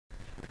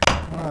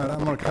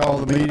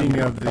the meeting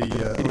of the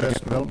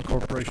ODC Development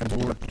Corporation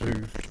Board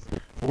to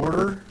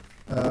order.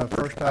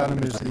 First item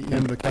is the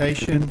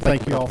invocation.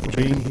 Thank you all for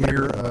being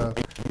here.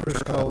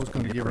 Chris Cole is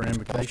going to give our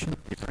invocation.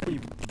 Can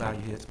you bow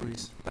your heads,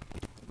 please?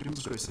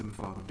 Demonstrate something,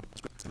 Father.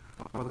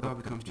 Father God,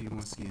 we come to you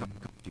once again.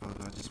 Father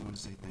God, I just want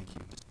to say thank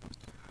you.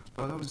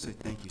 Father, I want to say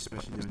thank you,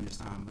 especially during this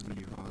time of the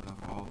year, Father God,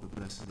 for all the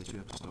blessings that you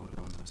have bestowed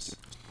upon us.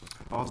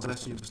 All the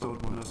blessings you have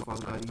bestowed upon us,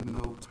 Father God, even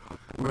though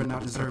we're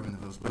not deserving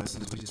of those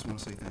blessings, we just want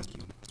to say thank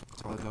you.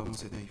 Father God, I want to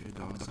say thank you for your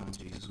darling Son,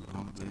 Jesus, who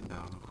long bled down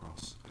on the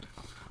cross.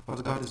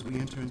 Father God, as we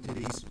enter into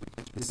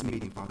this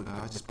meeting, Father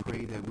God, I just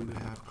pray that we would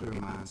have clear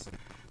minds, that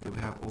we would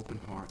have open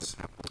hearts.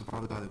 And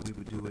Father God, that we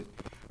would do it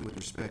with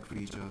respect for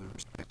each other.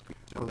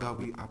 Father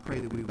God, I pray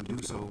that we would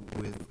do so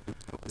with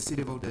the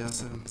city of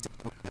Odessa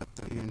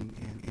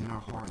in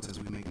our hearts as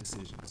we make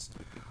decisions.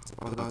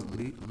 Father God,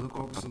 look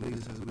over some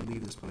leaders as we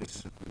leave this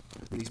place.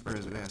 These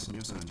prayers we ask in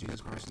your Son,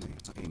 Jesus Christ's name.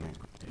 Amen.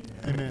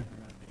 Amen.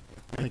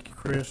 Thank you,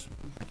 Chris.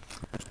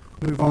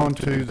 Move on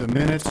to the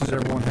minutes. Has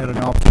everyone had an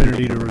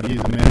opportunity to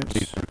review the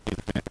minutes?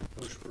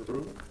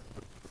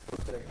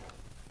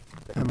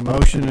 A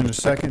motion and a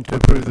second to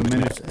approve the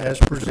minutes as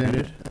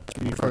presented.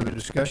 Any further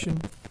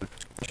discussion?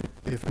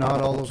 If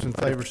not, all those in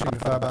favor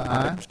signify by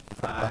aye.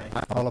 Aye.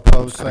 All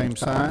opposed, same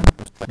sign.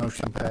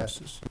 Motion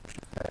passes.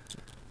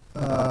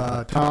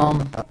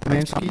 Tom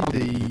Mansky,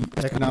 the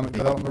Economic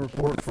Development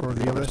Report for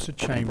the Odessa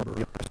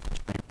Chamber.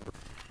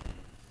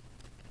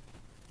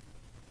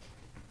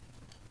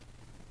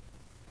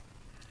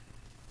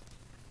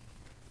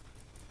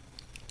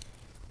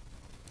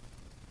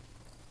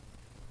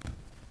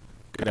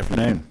 Good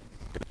afternoon.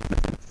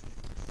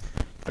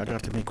 I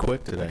got to be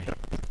quick today.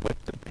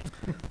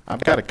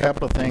 I've got a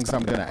couple of things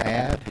I'm going to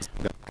add,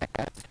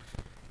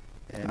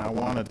 and I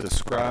want to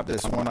describe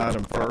this one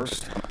item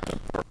first,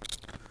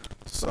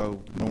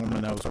 so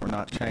Norman knows we're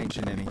not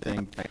changing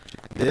anything.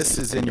 This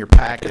is in your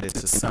packet.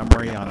 It's a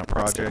summary on a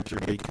project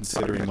you'll be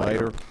considering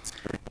later.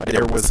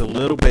 There was a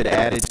little bit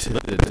added to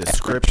the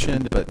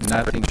description, but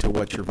nothing to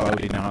what you're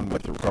voting on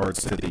with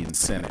regards to the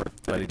incentive.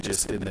 But it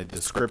just, in the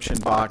description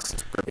box,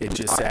 it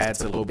just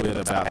adds a little bit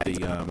about the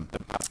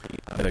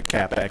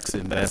CapEx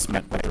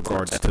investment with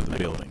regards to the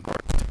building.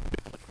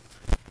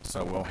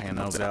 So we'll hand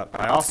those out.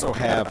 I also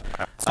have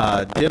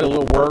did a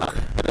little work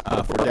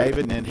for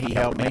David, and he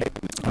helped me.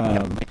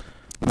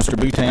 Mr.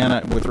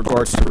 Bhutan, with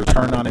regards to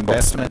return on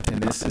investment,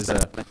 and this is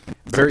a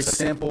very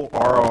simple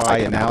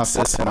ROI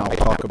analysis, and I'll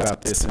talk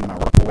about this in my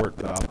report.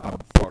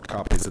 I'll put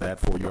copies of that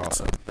for you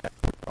also.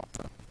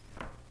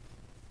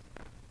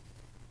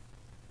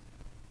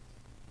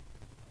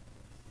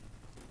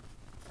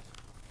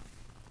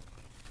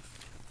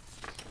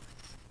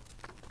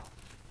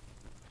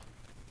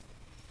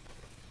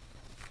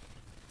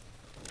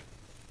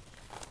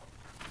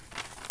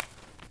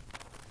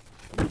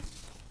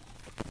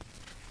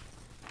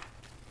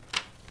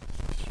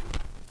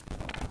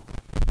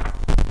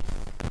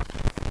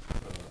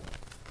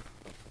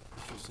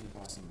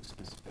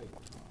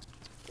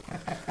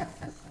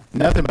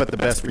 Nothing but the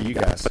best for you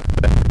guys.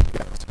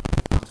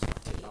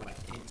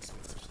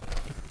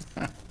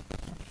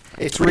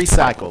 It's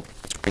recycled.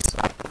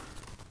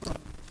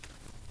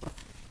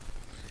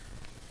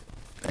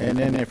 And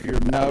then if you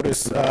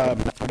notice,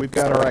 we've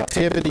got our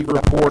activity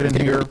report in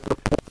here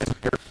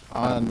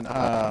on,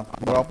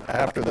 well,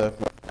 after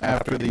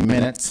the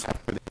minutes.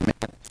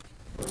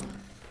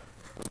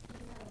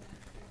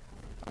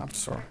 I'm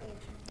sorry.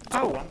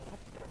 Oh.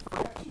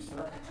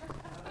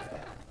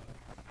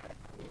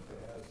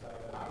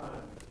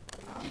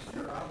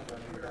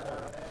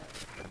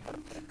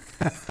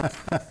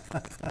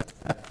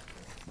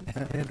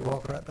 I had to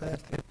walk right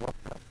past it.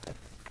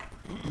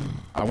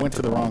 I went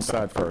to the wrong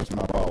side first.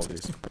 My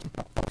apologies.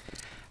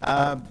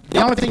 The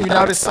only thing you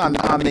notice on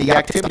the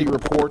activity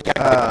report,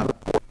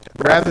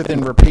 rather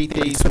than repeat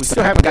these, we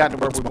still haven't gotten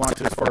to where we want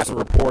to as far as the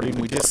reporting.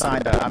 We just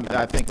signed,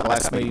 I think the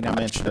last meeting I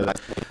mentioned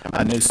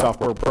a new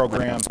software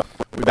program.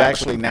 We've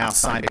actually now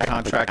signed a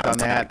contract on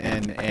that,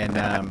 and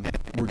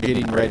we're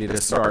getting ready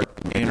to start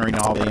entering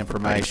all the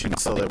information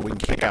so that we can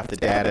kick out the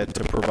data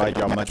to provide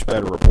y'all much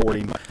better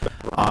reporting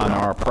on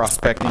our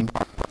prospecting.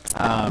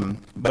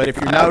 But if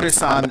you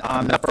notice on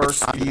the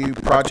first few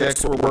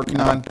projects we're working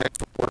on,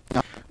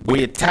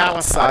 we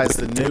italicize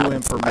the new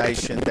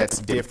information that's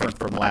different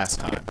from last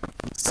time.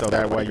 So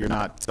that way you're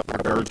not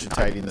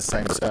regurgitating the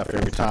same stuff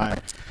every time.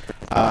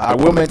 I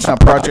will mention on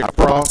Project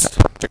Frost,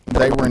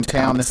 they were in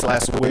town this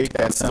last week.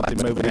 That's something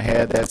moving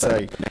ahead. That's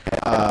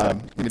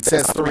it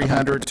says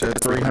 300 to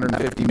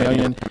 350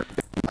 million.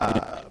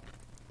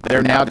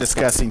 They're now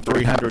discussing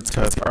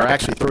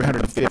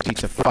 350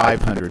 to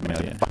 500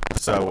 million.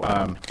 So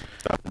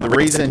the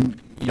reason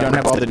you don't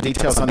have all the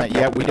details on that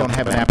yet, we don't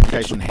have an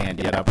application in hand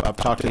yet. I've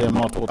talked to them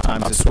multiple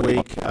times this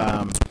week.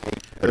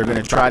 They're going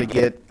to try to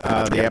get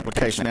the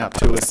application out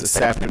to us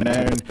this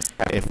afternoon.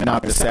 If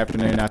not this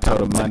afternoon, I told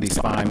them Monday's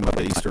fine with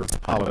the Easter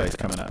holidays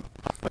coming up,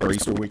 or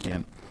Easter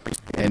weekend.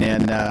 And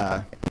then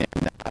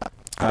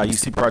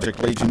UC Project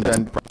Legion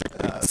done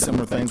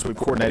similar things. We've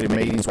coordinated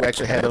meetings. We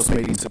actually had those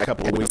meetings a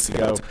couple of weeks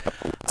ago.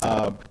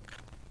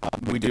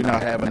 We do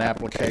not have an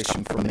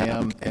application from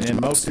them, and then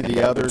most of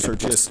the others are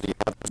just,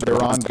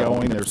 they're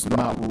ongoing. There's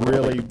not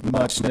really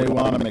much new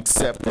on them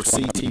except for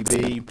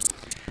CTV.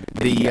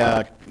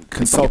 The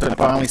consultant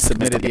finally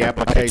submitted the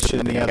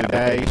application the other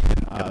day.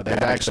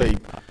 They've actually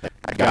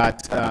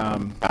got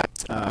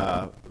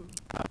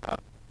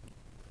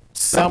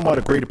somewhat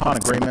agreed upon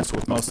agreements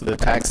with most of the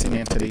taxing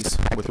entities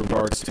with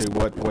regards to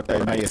what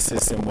they may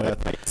assist them with.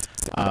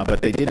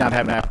 But they did not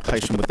have an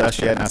application with us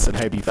yet, and I said,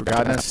 hey, have you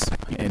forgotten us?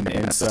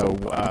 And so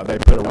they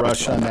put a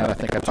rush on that. I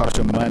think I talked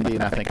to them Monday,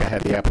 and I think I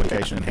had the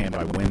application in hand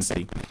by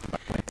Wednesday.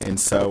 And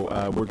so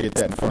we'll get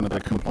that in front of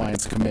the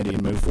compliance committee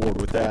and move forward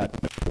with that.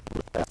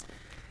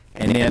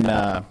 And then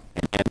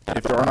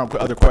if there are no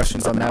other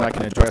questions on that, I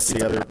can address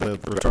the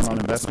return on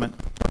investment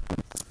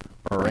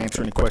or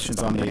answer any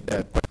questions on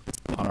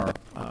our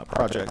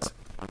projects.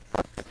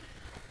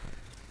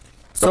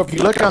 So if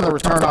you look on the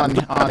return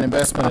on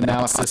investment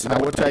analysis, and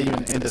I will tell you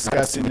in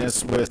discussing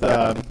this with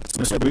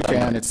Mr.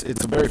 Buchan, it's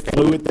a very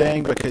fluid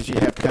thing because you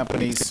have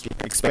companies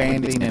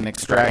expanding and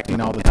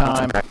extracting all the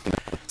time.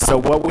 So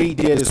what we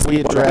did is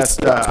we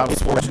addressed, I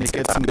was fortunate to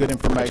get some good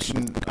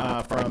information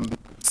from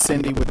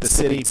Cindy with the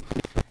city,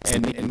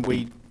 and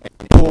we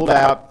pulled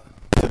out,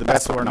 to the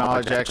best of our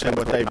knowledge, actually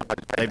what they've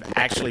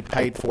actually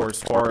paid for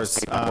as far as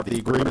the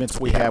agreements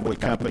we have with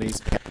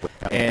companies.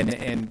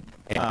 And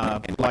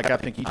like I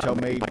think you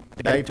told me,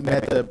 they've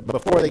met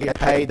before they get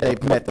paid,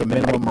 they've met the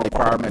minimum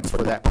requirements for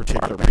that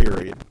particular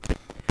period.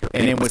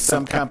 And then with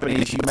some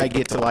companies, you may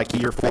get to like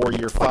year 4,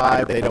 year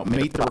 5, they don't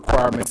meet the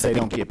requirements, they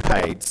don't get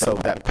paid. So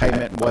that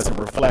payment wasn't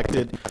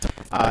reflected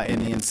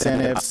in the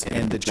incentives,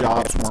 and the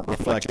jobs weren't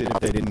reflected if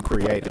they didn't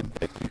create them.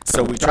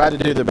 So we tried to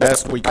do the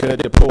best we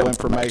could to pull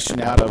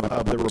information out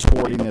of the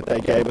reporting that they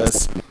gave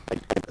us.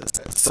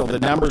 So the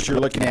numbers you're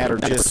looking at are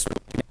just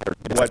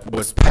what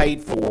was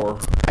paid for,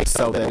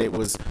 so that it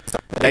was,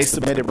 they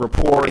submitted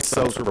reports,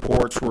 those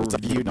reports were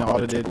reviewed and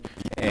audited,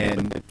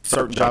 and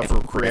certain jobs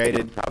were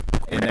created,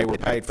 and they were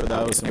paid for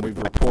those, and we've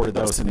reported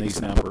those in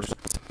these numbers.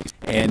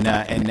 And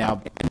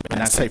now,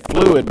 and I say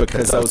fluid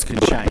because those can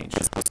change.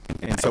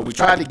 And so we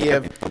try to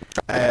give,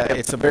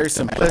 it's a very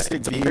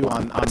simplistic view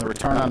on the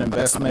return on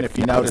investment. If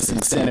you notice,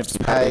 incentives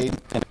paid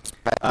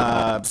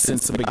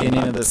since the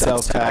beginning of the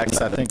sales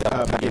tax, I think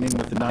beginning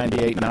with the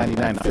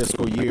 98-99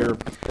 fiscal year,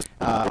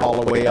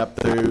 all the way up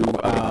through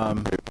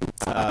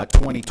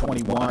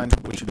 2021,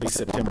 which would be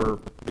September,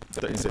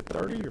 is it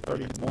 30 or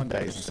 31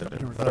 days?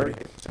 September 30.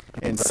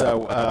 And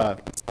so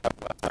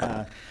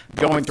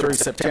going through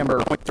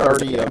September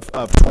 30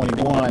 of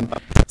 21,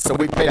 so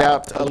we paid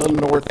out a little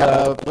north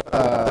of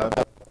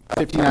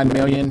 $59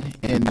 million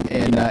in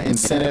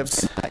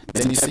incentives.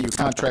 Then you see your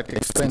contract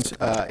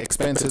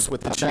expenses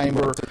with the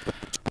chamber,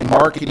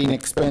 marketing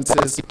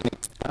expenses,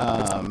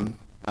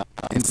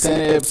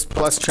 incentives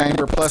plus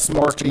chamber plus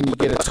marketing, you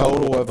get a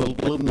total of a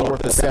little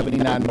north of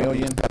 $79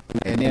 million.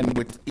 And then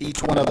with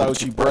each one of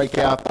those, you break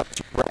out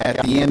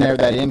at the end there,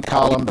 that end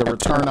column, the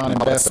return on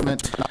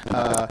investment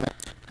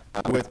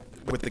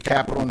with the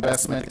capital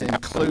investment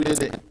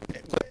included.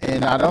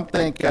 And I don't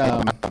think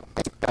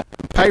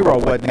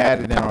payroll wasn't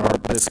added in our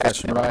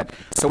discussion, right?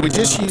 So we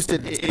just used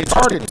it. It's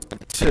hard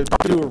to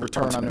do a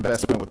return on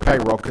investment with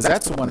payroll because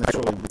that's the one that's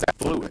really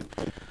fluid.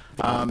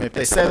 If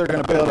they say they're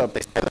going to build a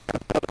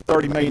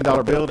 $30 million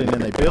building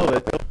and they build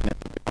it,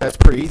 that's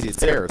pretty easy. It's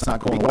there. It's not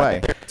going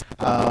away.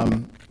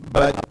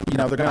 But, you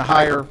know, they're going to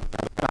hire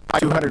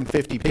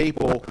 250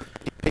 people.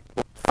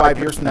 5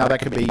 years from now,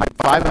 that could be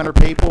 500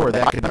 people, or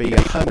that could be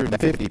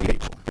 150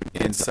 people.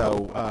 And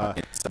so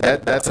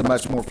that's a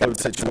much more fluid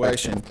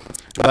situation.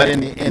 But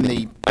in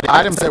the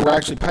items that were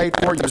actually paid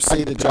for, you'll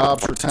see the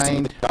jobs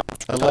retained,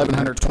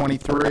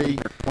 1,123.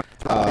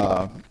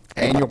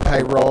 Annual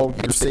payroll,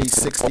 you see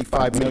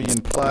 65 million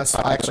plus,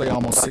 actually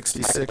almost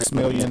 66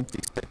 million.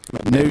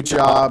 New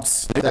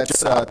jobs,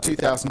 that's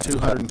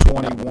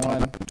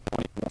 2,221.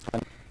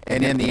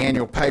 And then the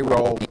annual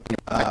payroll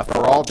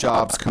for all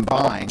jobs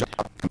combined.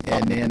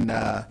 And then,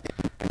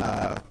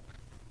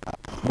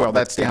 well,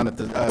 that's down at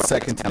the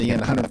second to the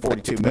end,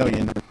 142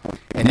 million.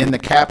 And then the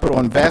capital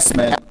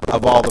investment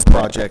of all the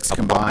projects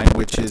combined,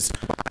 which is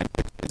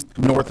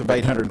north of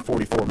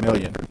 844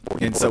 million.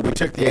 And so we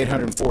took the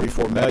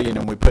 844 million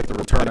and we put the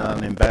return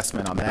on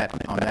investment on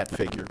that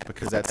figure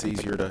because that's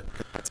easier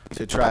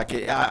to track.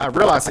 I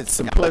realize it's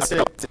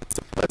simplistic.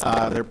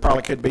 There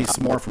probably could be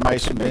some more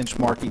information,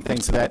 benchmarking,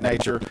 things of that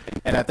nature.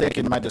 And I think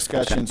in my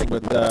discussions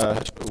with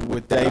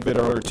David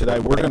earlier today,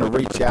 we're going to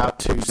reach out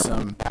to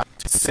some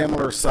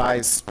similar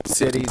size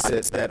cities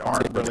that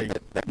aren't really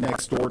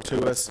next door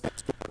to us.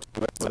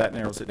 So that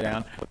narrows it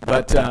down.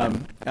 But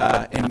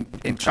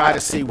and try to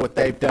see what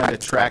they've done to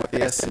track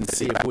this and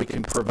see if we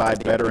can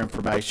provide better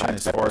information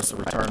as far as the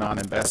return on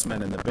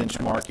investment and the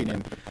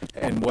benchmarking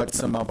and what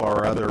some of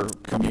our other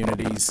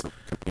communities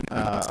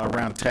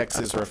around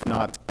Texas, or if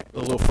not a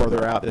little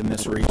further out in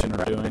this region,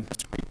 are doing.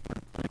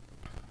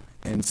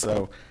 And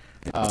so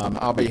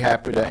I'll be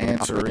happy to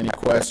answer any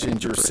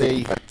questions. You'll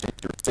see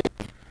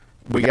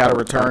we got a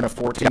return of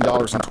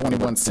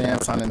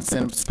 $14.21 on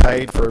incentives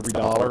paid for every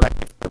dollar.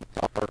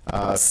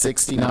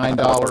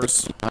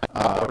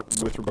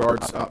 $69 with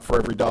regards for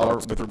every dollar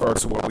with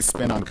regards to what we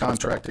spend on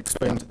contract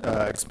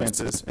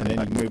expenses, and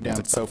then you move down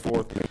and so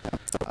forth.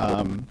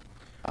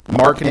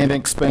 Marketing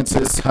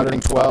expenses,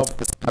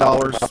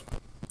 $112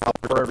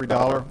 for every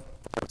dollar.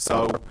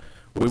 So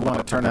we want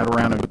to turn that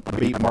around and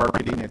beat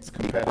marketing. It's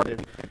competitive,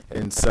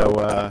 and so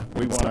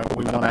we want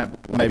to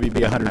maybe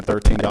be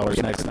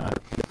 $113 next time.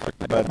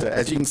 But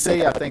as you can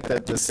see, I think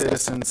that the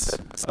citizens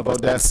of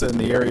Odessa and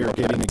the area are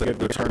getting a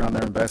good return on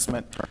their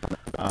investment.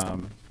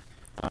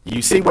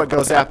 You see what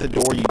goes out the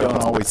door, you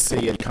don't always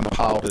see it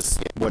compiled as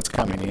what's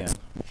coming in.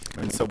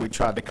 And so we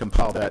tried to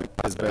compile that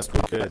as best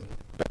we could.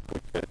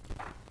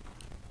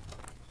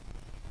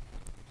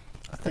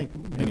 I think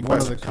Any one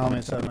of the questions?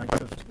 comments I make,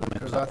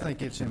 because I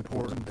think it's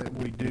important that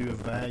we do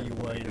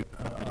evaluate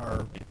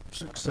our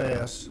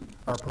success,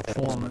 our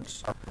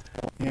performance,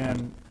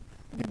 and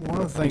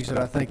one of the things that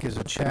I think is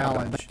a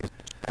challenge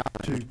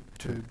to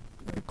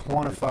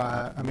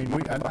quantify. I mean,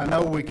 I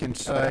know we can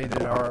say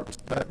that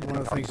one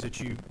of the things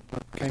that you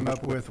came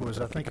up with was,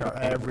 I think, our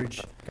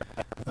average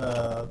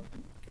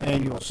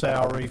annual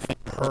salary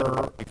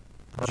per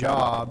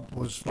job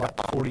was like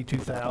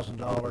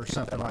 $42,000,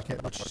 something like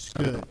that, which is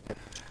good.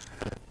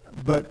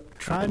 But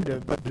trying to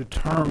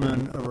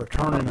determine a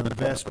return on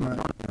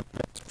investment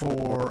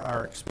for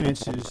our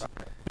expenses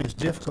is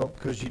difficult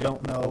because you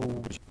don't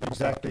know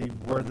exactly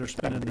where they're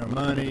spending their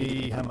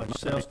money, how much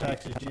sales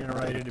tax is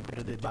generated,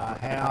 did they buy a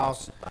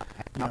house,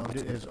 you know,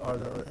 are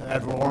there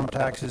ad valorem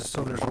taxes.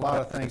 So there's a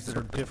lot of things that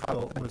are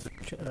difficult with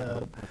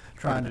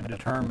trying to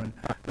determine.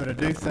 But I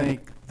do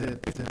think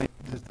that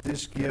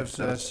this gives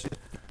us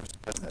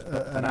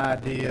an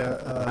idea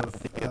of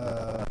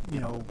you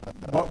know,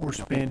 what we're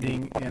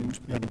spending and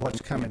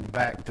what's coming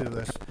back to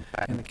us.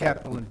 And the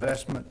capital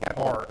investment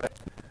part,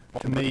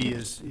 to me,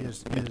 is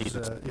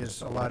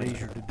a lot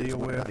easier to deal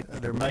with.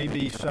 There may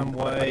be some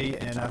way,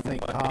 and I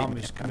think Tom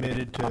is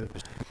committed to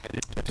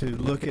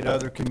look at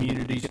other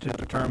communities to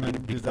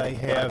determine, do they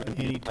have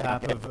any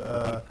type of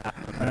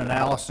an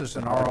analysis,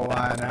 an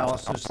ROI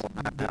analysis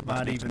that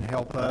might even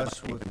help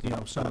us with, you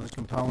know, some of the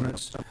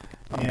components.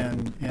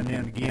 And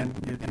then again,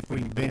 if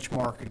we can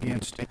benchmark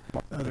against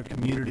other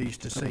communities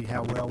to see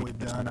how well we've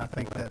done, I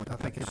think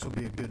this will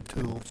be a good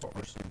tool for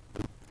us.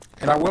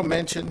 And I will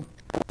mention,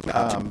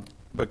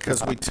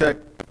 because we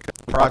took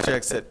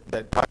projects that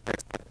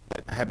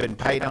have been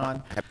paid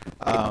on,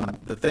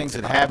 the things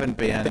that haven't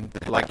been,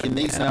 like in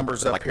these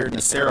numbers up here,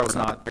 Nacero's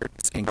not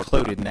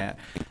included in that.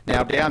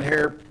 Now down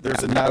here,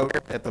 there's a note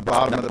at the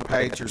bottom of the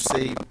page, you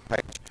see,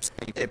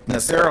 if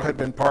Nacero had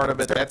been part of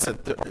it, that's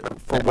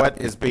for what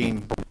is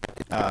being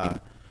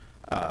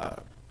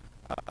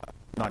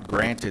not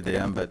granted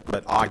them,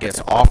 but I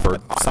guess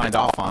offered, signed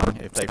off on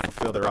if they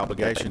fulfill their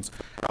obligations.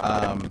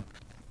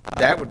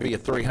 That would be a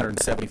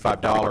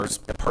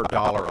 $375 per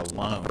dollar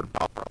alone,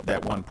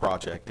 that one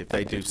project, if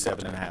they do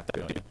 $7.5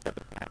 billion.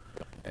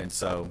 And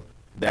so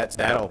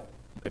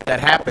if that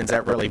happens,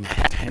 that really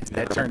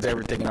that turns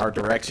everything in our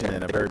direction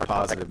in a very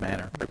positive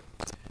manner.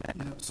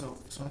 You know, so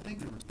I think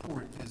the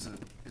report is a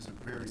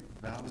very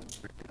valid,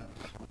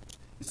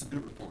 it's a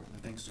good report. I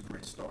think it's a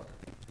great start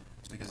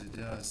because it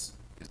does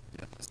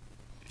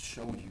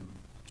show you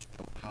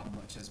how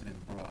much has been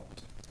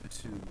brought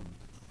to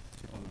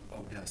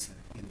Odessa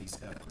in these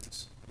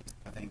efforts.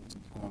 I think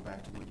going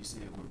back to what you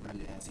said, what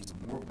really adds even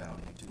more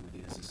value to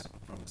it is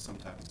from some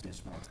type of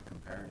benchmark or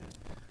comparative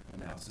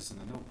analysis.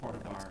 And another part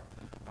of our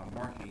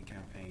marketing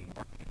campaign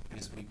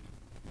is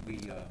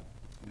we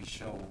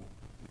show,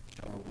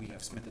 or we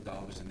have spent the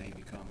dollars and they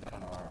become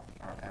kind of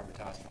our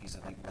advertising piece. I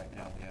think right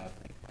now we have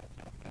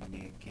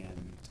Nick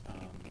and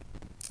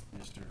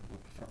Mr.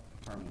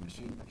 Farming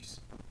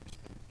Machineries.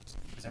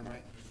 Is that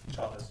right?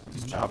 Chavez.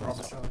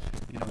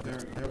 You know,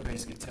 they're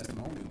basically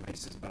testimonial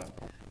basis, but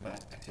I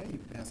tell you,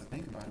 as I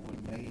think about it, what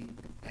may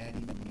add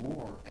even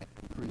more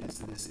credence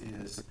to this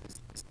is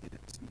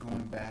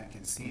going back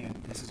and seeing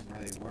this is where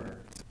they were,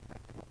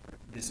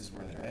 this is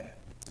where they're at.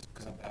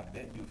 Because I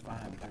bet you'll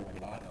find there are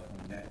a lot of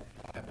them that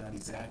have done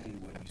exactly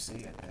what you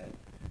said, that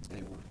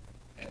they were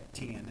at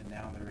 10 and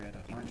now they're at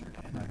 100.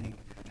 And I think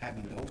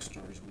having those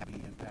stories would be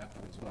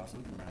impactful as well. I was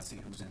looking around to see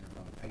who's in it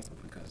on the paper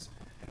because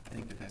I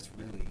think that's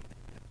really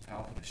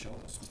powerful to show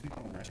us because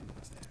people don't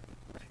recognize that.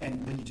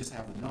 And when you just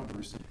have the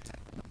numbers,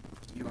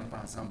 you're going to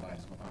find somebody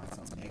who's going to find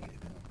something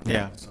negative in them.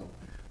 Yeah. So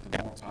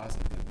the more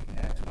positive that we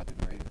can add to it, the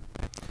greater.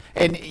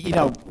 And you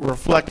know,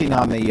 reflecting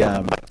on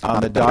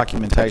the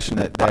documentation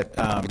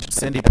that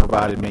Cindy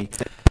provided me,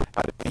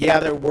 yeah,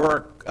 there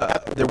were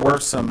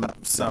some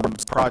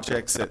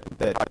projects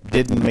that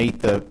didn't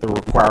meet the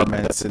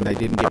requirements and they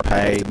didn't get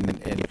paid,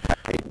 and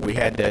we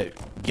had to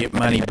get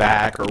money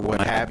back or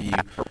what have you.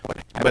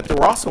 But there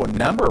were also a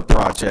number of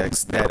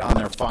projects that on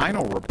their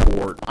final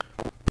report,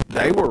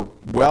 they were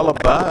well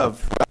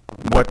above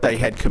what they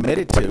had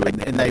committed to,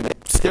 and they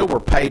still were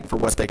paid for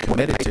what they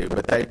committed to,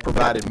 but they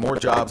provided more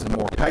jobs and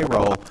more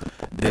payroll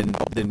than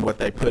what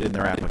they put in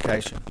their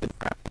application.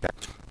 I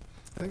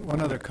think one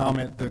other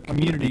comment, the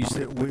communities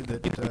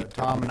that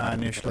Tom and I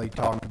initially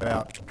talked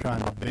about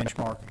trying to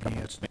benchmark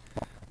against,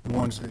 the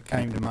ones that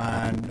came to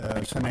mind,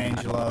 San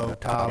Angelo,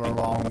 Tyler,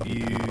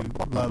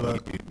 Longview,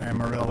 Lubbock,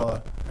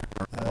 Amarillo.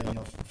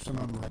 Some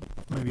of them are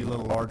maybe a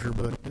little larger,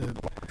 but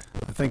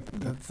I think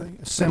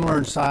similar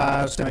in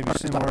size, maybe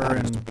similar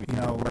in,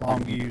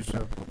 Longview's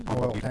a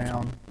oil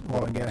town,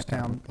 oil and gas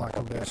town like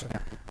Odessa.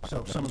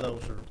 So some of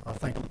those I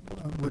think,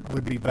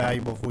 would be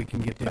valuable if we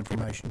can get the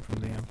information from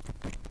them.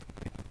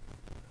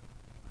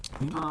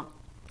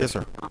 Yes,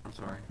 sir. I'm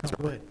sorry.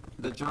 Go ahead.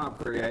 The job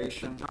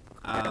creation,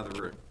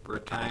 the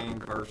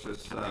retained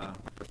versus the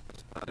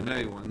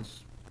new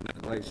ones,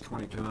 at least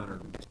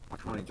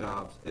 2,220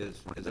 jobs,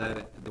 is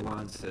that the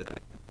ones that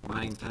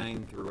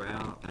maintain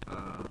throughout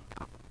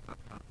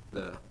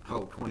the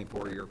whole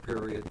 24-year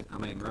period? I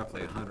mean,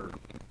 roughly 100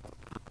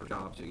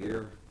 jobs a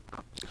year.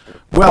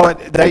 Well,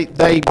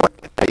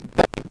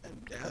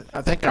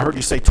 I think I heard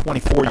you say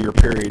 24-year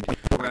period.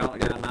 Well,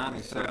 yeah,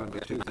 97 to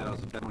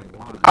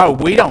 2021. Oh,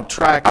 we don't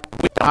track.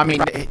 I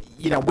mean,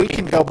 we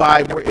can go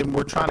by, and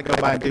we're trying to go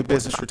by and do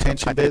business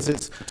retention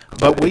visits,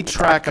 but we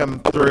track them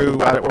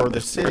through, or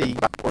the city,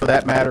 for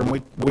that matter,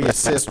 and we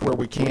assist where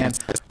we can,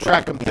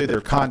 track them through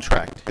their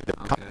contract.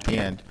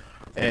 Okay.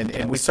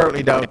 And we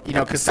certainly don't,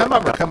 because some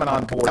of them are coming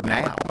on board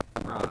now.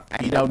 Right.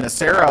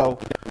 Nacero,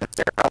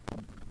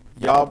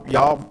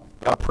 y'all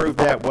approved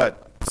that,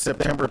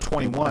 September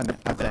 21,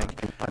 I think.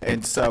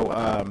 And so,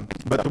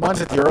 but the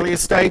ones at the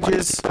earliest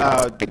stages,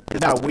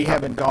 no, we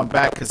haven't gone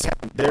back because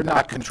they're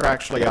not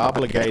contractually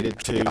obligated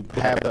to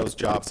have those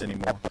jobs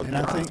anymore. And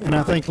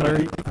I think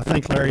Larry,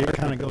 it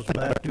kind of goes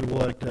back to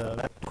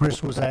what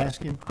Chris was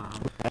asking,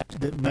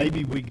 that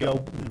maybe we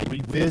go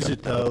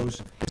revisit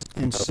those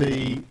and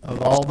see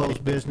of all those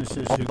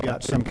businesses who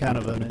got some kind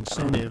of an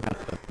incentive,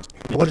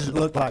 what does it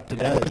look like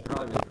today?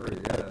 Probably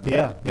pretty good.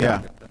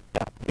 Yeah.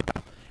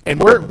 And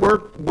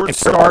we're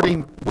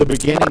starting the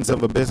beginnings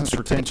of a business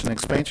retention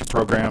expansion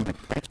program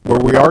where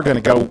we are going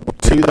to go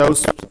to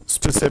those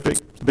specific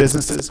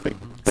businesses,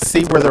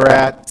 see where they're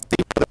at,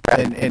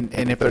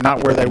 and if they're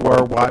not where they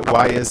were,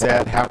 why is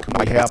that? How can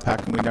we help? How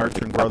can we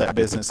nurture and grow that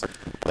business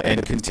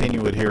and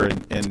continue it here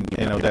in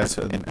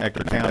Odessa and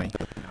Ector County?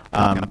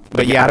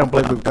 But yeah, I don't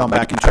believe we've gone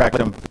back and tracked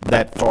them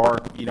that far.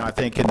 I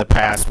think in the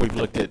past we've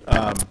looked at,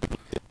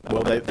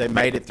 they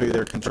made it through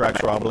their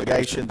contractual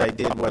obligation. They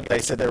did what they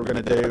said they were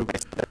going to do.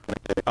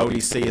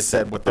 ODC has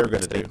said what they're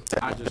going to do.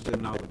 I just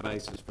didn't know the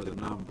basis for the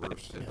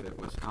numbers, if it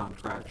was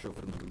contractual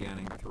from the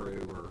beginning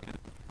through, or,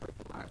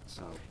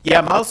 so.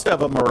 Yeah, most of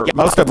them are a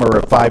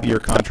 5-year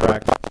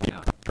contract.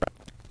 Yeah.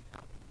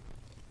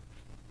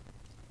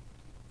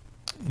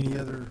 Any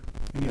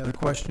other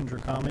questions or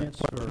comments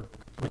or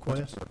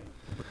requests?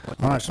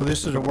 All right, so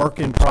this is a work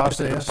in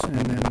process, and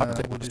then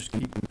we'll just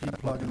keep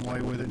plugging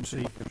away with it and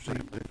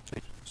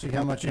see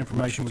how much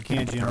information we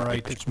can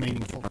generate that's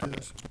meaningful to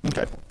us.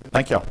 Okay,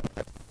 thank y'all.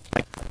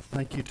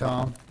 Thank you,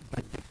 Tom.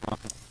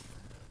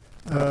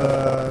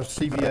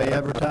 CBA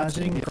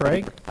advertising,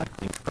 Craig?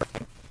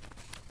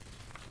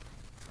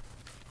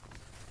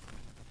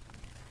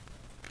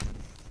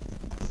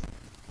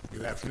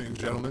 Good afternoon,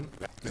 gentlemen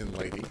and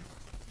lady.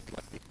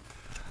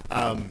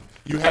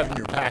 You have in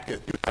your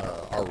packet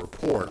our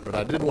report, but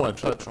I did want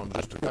to touch on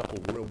just a couple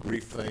of real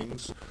brief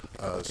things,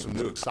 some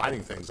new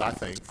exciting things, I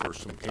think, for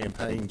some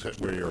campaigns that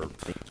we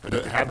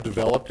have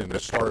developed and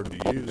have started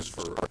to use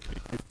for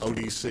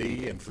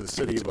ODC and for the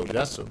city of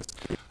Odessa.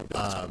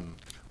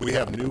 We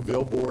have new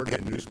billboard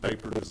and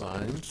newspaper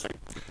designs,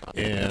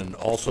 and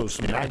also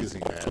some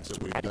magazine ads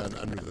that we've done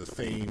under the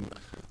theme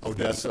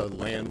Odessa,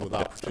 Land with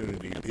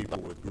Opportunity, People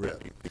with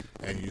Grit.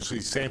 And you see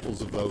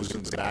samples of those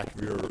in the back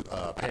of your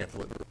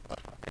pamphlet.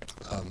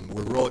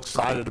 We're real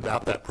excited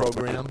about that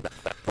program.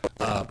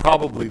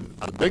 Probably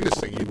the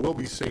biggest thing, you will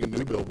be seeing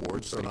new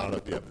billboards. They're not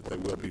up yet, but they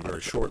will be very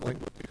shortly.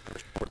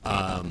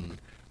 And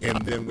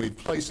then we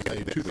placed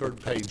a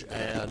 2/3 page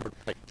ad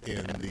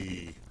in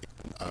the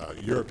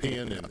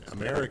European and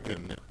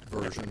American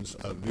versions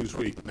of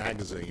Newsweek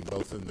magazine,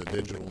 both in the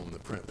digital and the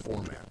print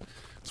format.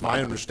 It's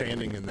my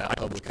understanding in that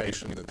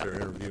publication that they're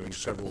interviewing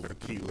several of the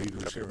key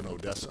leaders here in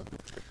Odessa,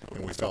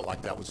 and we felt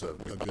like that was a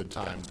good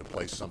time to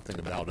place something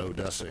about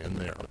Odessa in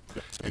there.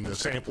 And the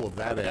sample of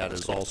that ad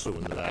is also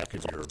in the back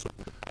of your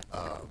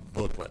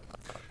booklet.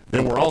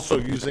 Then we're also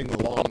using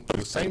along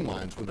the same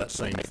lines with that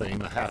same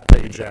theme, a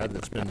half-page ad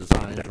that's been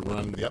designed to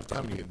run the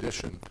upcoming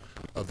edition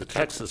of the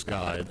Texas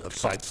Guide of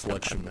Site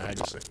Selection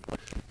magazine,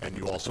 and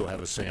you also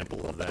have a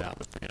sample of that.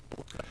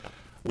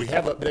 We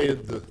have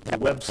updated the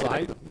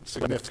website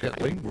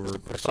significantly. We're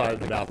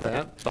excited about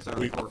that. So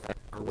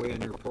are we in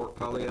your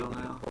portfolio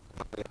now?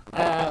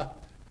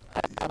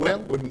 Well,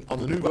 on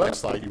the new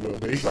website, you will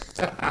be.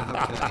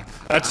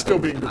 That's still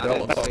being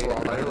developed for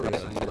our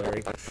area,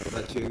 Larry.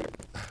 But you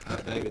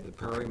updated the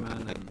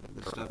Perryman and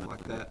the stuff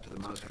like that to the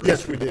most recent?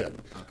 Yes, we did.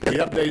 We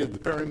updated the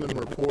Perryman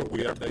report.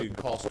 We updated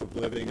cost of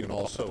living and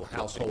also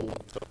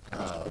household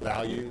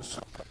values.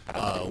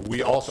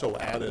 We also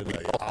added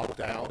a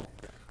opt-out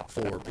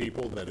for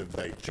people that if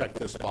they check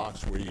this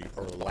box, we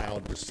are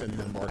allowed to send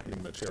them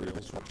marketing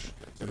materials, which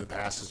in the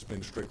past has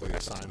been strictly a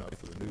sign-up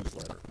for the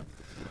newsletter.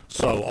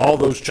 So all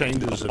those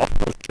changes have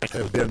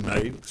have been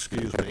made,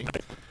 excuse me.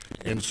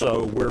 And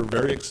so we're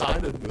very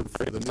excited with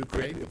the new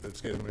creative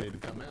that's getting ready to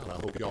come out. I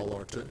hope y'all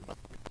are too.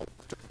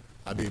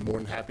 I'd be more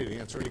than happy to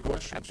answer any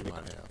questions you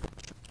might have.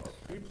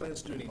 Any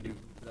plans to do any new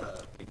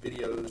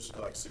videos,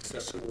 like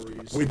success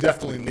stories? We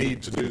definitely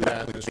need to do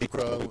that, Mr.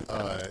 Crow,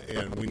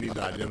 and we need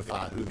to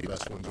identify who the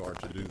best ones are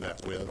to do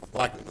that with,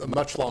 like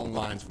much along the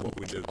lines of what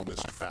we did with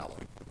Mr.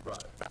 Fallon.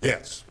 Right.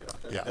 Yes,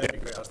 yeah. That'd be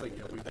great. I was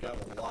thinking, we've got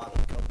a lot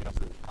of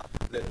companies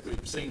that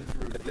we've seen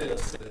through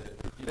this that,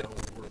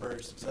 were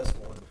very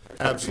successful.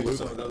 And Absolutely.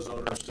 some of those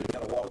owners to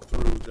kind of walk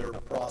through their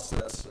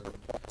process and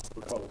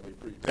would probably be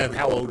pretty. And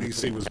how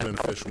ODC was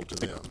beneficial to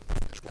them.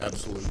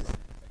 Absolutely.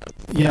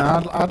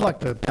 Yeah, I'd like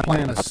to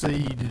plant a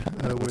seed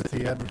with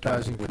the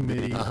advertising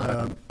committee.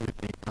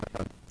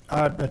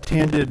 I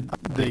attended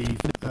the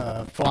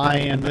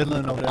fly-in,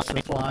 Midland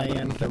Odessa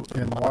fly-in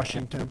in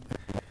Washington,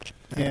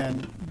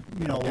 and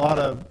a lot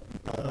of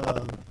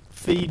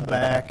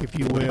feedback, if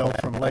you will,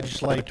 from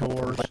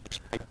legislators.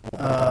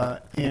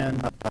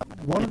 And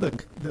one of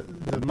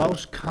the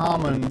most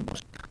common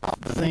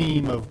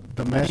theme of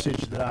the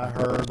message that I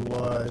heard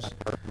was,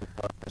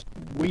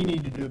 we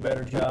need to do a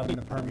better job in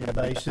the Permian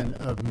Basin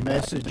of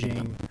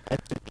messaging,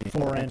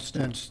 for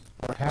instance,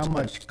 how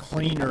much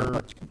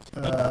cleaner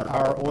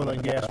our oil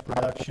and gas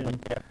production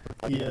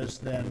is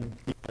than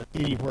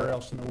anywhere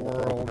else in the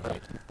world.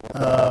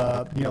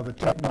 The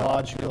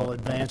technological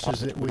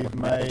advances that we've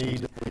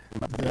made.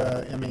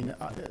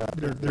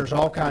 There's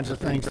all kinds of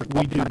things that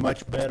we do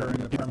much better in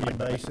the Permian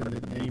Basin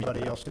than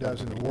anybody else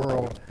does in the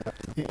world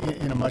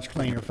in a much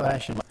cleaner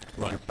fashion.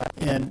 Right.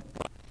 And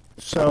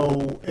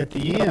so at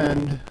the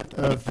end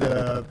of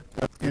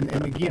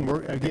and again, we're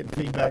getting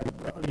feedback,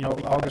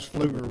 August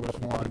Pfluger was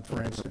one,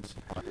 for instance.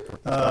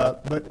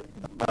 But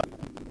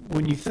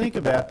when you think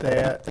about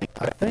that,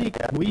 I think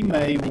we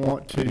may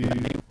want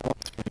to,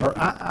 or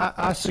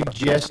I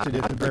suggested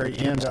at the very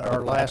end of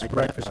our last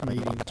breakfast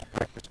meeting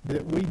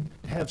that we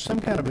have some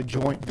kind of a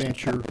joint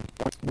venture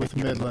with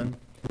Midland.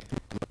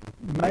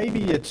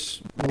 Maybe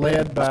it's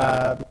led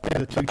by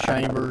the two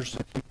chambers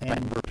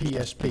and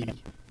PSP.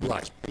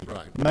 Right,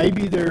 right.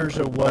 Maybe there's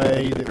a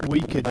way that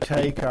we could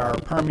take our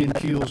Permian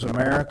Fuels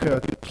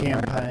America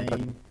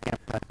campaign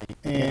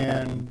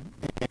and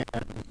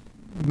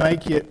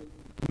make it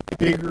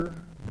bigger,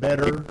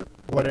 better,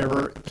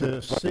 whatever, to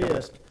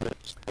assist,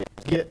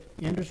 get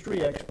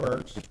industry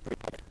experts,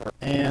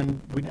 and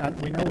we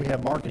know we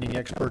have marketing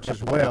experts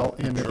as well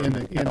in Midland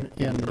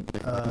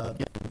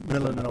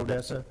and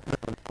Odessa,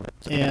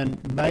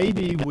 and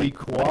maybe we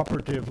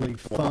cooperatively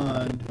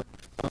fund.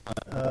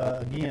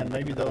 Again,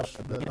 maybe the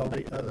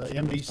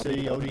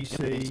MDC,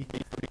 ODC,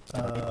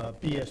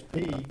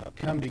 PSP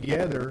come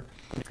together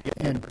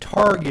and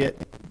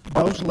target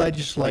those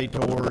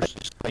legislators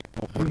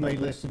who may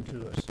listen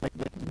to us.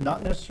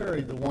 Not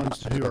necessarily the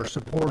ones who are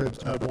supportive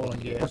of oil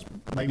and gas.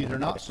 Maybe they're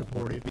not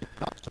supportive,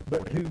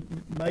 but who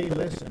may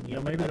listen.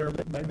 Maybe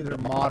they're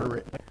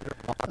moderate,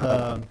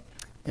 and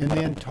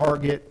then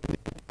target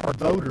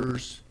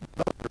voters.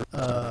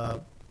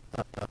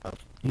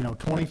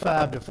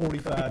 25 to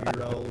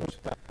 45-year-olds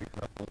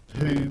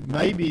who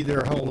maybe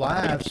their whole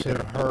lives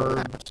have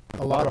heard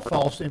a lot of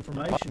false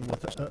information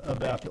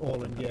about the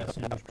oil and gas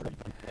industry.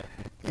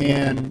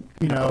 And,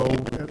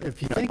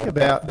 if you think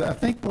about, I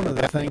think one of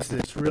the things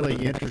that's really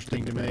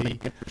interesting to me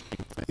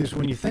is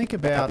when you think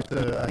about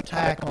the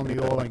attack on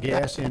the oil and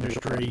gas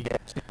industry,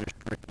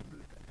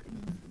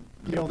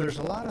 there's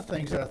a lot of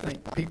things that I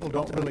think people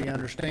don't really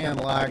understand,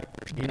 like,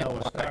 a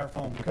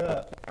styrofoam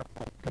cup,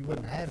 you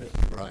wouldn't have it.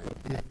 Right.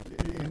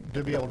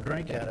 To be able to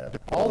drink out of.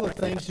 All the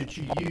things that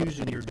you use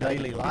in your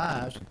daily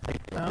lives,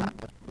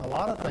 a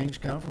lot of things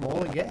come from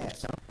oil and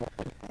gas.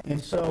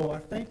 And so I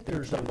think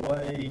there's a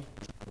way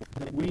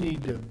that we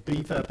need to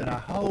beef up, and I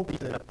hope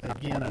that,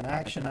 again, an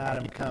action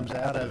item comes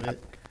out of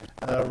it.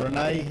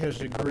 Renee has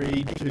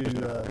agreed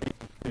to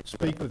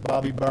speak with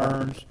Bobby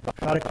Burns,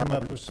 try to come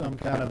up with some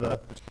kind of a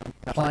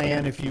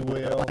plan, if you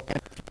will,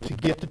 to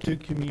get the two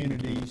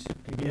communities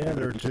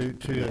together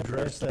to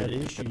address that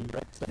issue.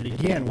 And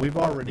again, we've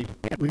already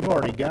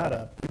got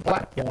a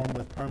platform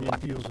with Permian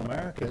Fuels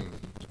America.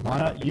 So why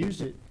not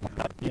use it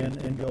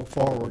and go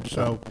forward?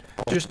 So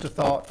just a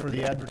thought for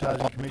the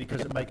advertising committee,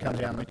 because it may come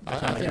down.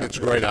 I think it's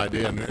a great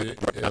idea,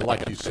 and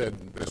like you said,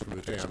 Mr.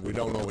 Batan, we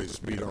don't always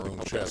beat our own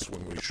chests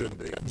when we should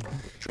be.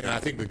 And I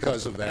think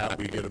because of that,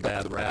 we get a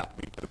bad rap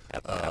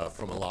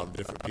from a lot of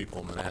different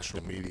people in the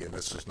national media, and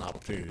this is an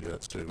opportunity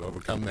to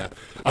overcome that.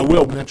 I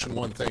will mention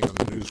one thing on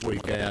the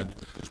Newsweek ad,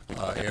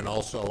 and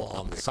also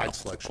on the site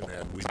selection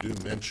ad. We do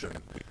mention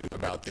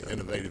about the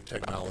innovative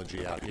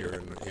technology out here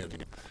in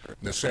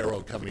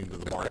Nacero coming to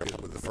the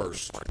market with the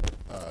first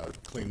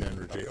clean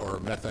energy or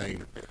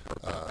methane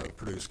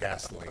produced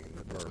gasoline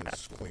that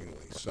burns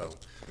cleanly. So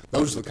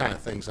those are the kind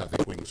of things I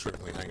think we can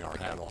certainly hang our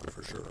hat on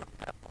for sure.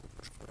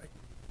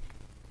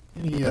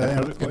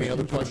 Any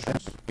other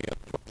questions?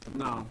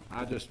 No,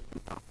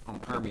 on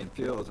Permian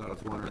Fuels, I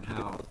was wondering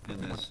how,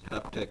 in this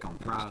uptick on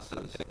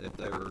prices, if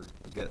they were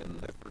getting...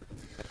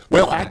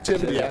 Well,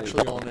 activity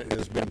actually on it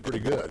has been pretty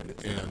good,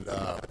 and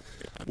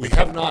We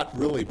have not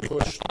really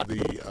pushed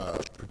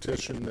the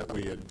petition that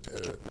we had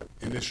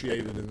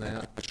initiated in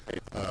that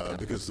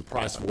because the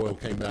price of oil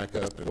came back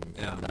up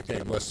and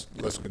became less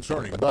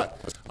concerning.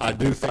 But I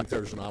do think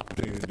there's an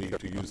opportunity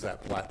to use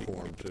that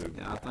platform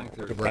Yeah, I think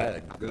there's to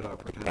brag. a good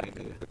opportunity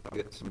to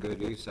get some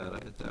good use out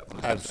of it that way.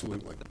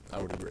 Absolutely,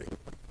 I would agree.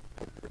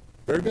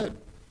 Very good.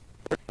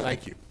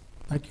 Thank you.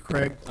 Thank you,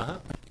 Craig.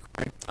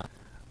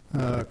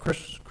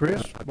 Chris,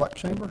 Black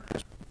Chamber?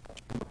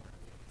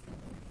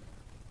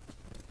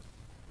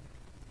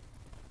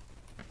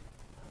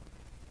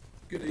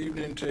 Good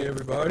evening to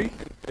everybody.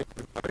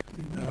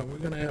 We're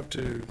going to have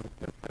to,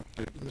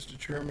 Mr.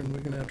 Chairman,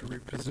 we're going to have to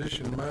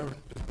reposition my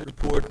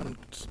report and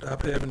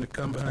stop having to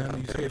come behind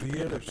these heavy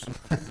hitters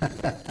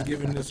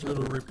giving this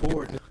little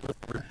report.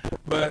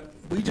 But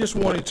we just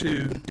wanted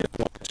to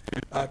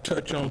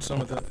touch on some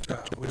of the,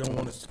 we don't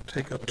want to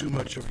take up too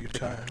much of your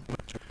time.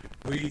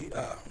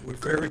 We're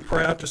very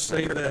proud to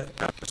say that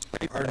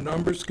our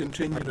numbers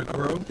continue to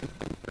grow,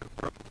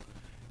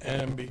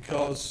 and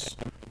because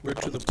we're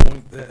to the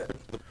point that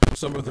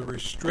some of the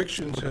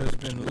restrictions has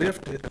been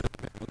lifted,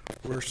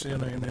 we're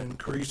seeing an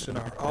increase in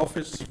our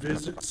office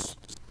visits.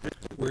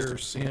 We're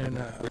seeing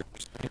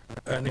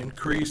an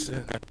increase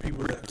in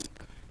people that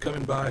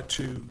coming by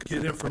to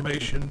get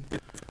information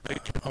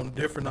on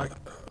different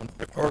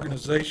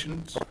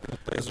organizations.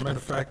 As a matter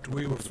of fact,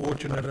 we were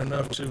fortunate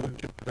enough to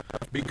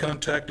be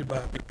contacted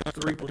by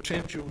 3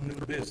 potential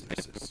new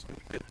businesses.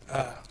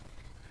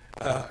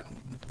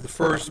 The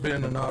first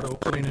being an auto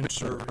cleaning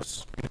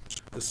service.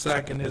 The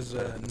second is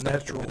a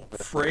natural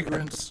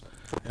fragrance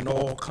and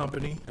oil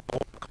company.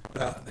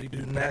 They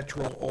do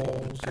natural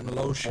oils and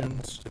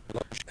lotions.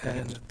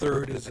 And the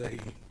third is a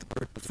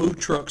food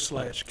truck /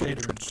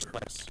 catering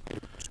service.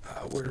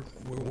 We're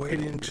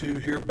waiting to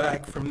hear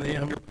back from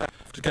them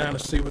to kind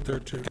of see what their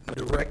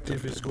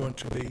directive is going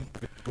to be.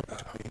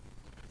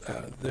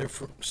 They're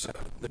from,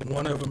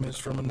 one of them is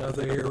from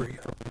another area,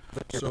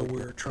 so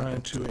we're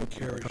trying to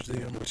encourage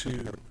them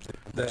to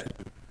that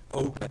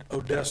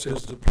Odessa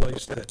is the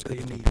place that they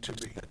need to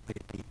be.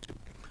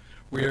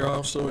 We are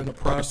also in the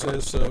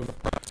process of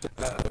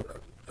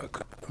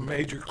a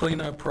major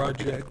cleanup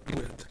project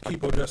with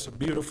Keep Odessa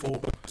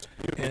Beautiful,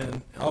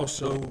 and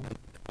also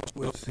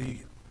with the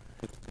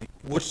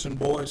Woodson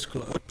Boys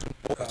Club.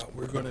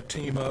 We're going to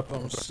team up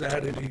on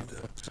Saturday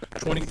the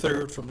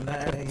 23rd from 9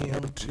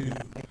 a.m. to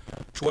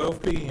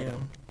 12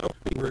 p.m.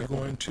 We're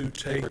going to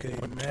take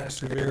a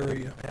massive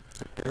area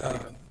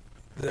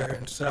there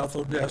in South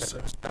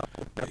Odessa,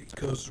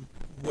 because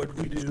what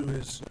we do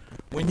is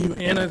when you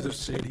enter the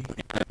city,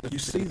 you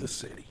see the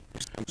city.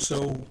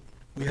 So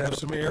we have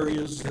some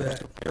areas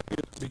that,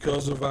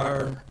 because of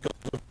our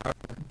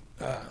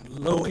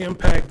low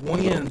impact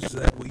winds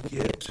that we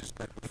get,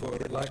 for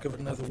lack of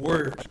another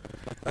word,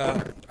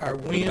 our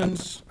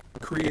winds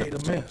create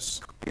a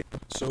mess.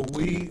 So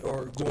we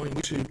are going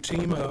to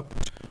team up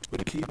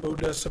with Keep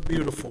Odessa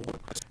Beautiful,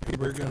 and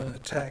we're going to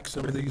attack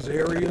some of these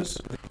areas.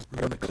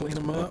 We're going to clean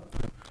them up.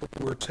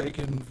 We're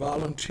taking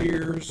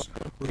volunteers.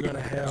 We're going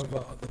to have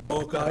the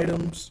bulk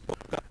items,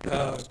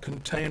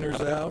 containers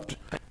out.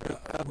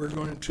 We're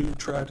going to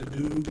try to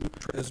do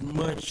as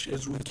much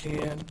as we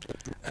can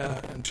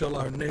until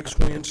our next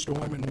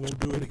windstorm, and we'll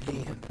do it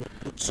again.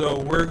 So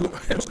we're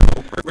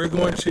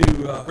going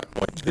to,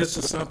 this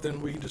is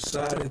something we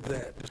decided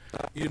that,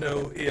 you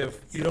know,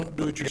 if you don't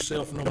do it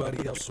yourself,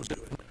 nobody else will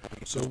do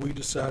it. So we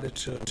decided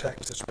to attack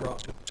this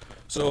problem.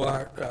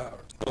 So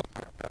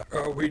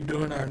we're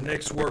doing our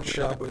next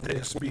workshop with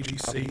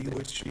SBDC,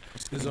 which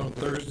is on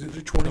Thursday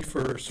the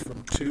 21st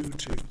from 2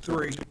 to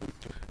 3.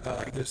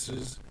 This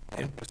is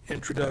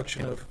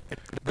introduction of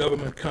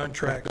government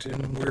contracting,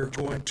 and we're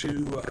going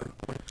to,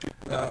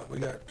 we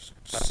got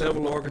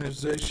several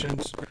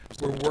organizations.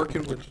 We're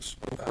working with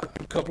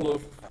a couple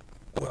of,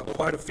 well,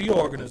 quite a few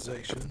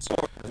organizations.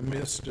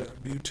 Mr.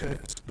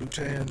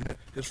 Bhutan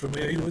is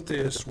familiar with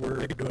this.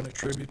 We're doing a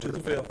tribute to the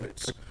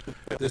Velvets.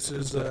 This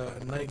is a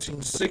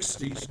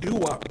 1960s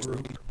doo-wop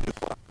group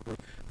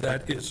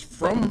that is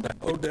from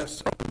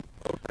Odessa.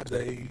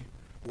 They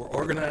were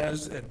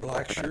organized at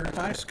Blackshear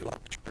High School.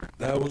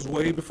 That was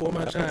way before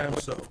my time,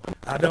 so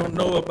I don't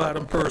know about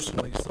them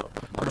personally, so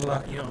I'm a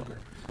lot younger.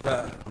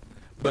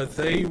 But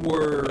they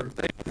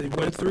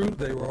went through,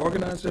 they were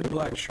organized at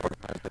Blackshear,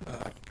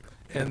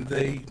 and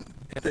they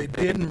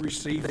didn't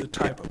receive the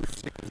type of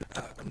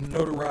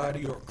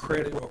notoriety or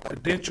credit or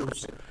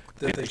credentials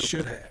that they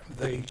should have.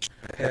 They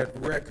had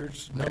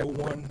records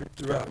 #1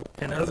 throughout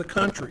in other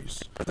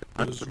countries,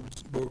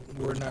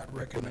 were not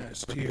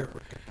recognized here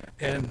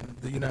in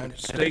the United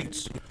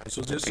States.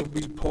 So this will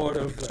be part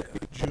of the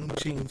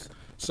Juneteenth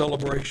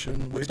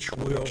celebration, which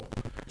will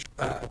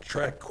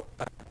attract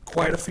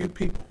quite a few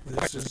people.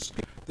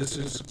 This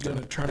is going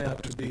to turn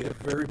out to be a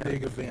very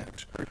big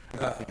event.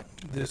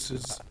 This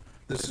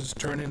is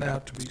turning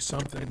out to be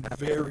something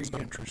very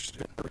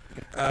interesting.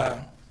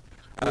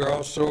 We're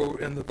also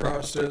in the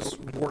process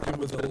of working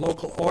with a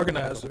local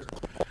organizer.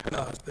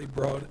 They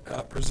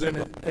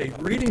presented a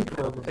reading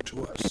program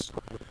to us,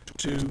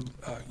 to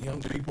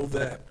young people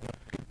that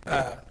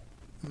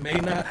may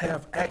not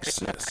have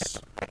access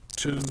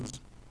to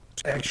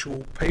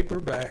actual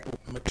paperback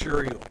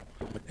material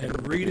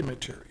and reading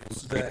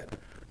materials that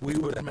we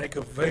would make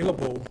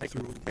available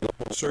through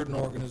certain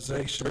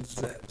organizations,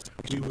 that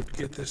we would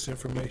get this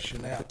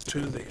information out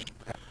to them.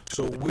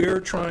 So we're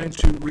trying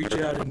to reach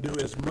out and do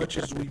as much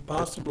as we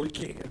possibly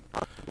can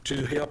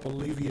to help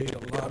alleviate a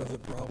lot of the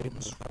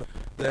problems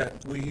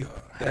that we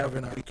have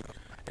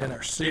in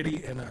our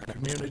city and our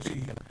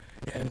community,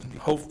 and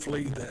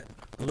hopefully that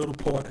little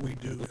part we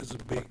do is a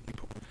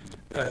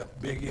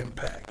big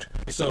impact.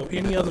 So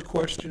any other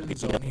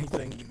questions on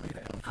anything you may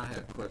have? I have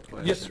a quick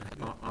question. Yes, sir.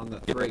 On the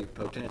three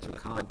potential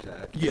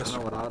contacts. Yes, I sir.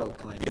 know what auto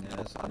cleaning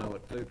is, I know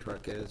what food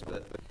truck is,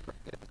 but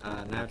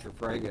natural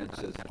fragrance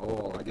is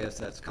oil. I guess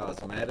that's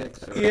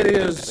cosmetics? Or? It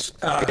is,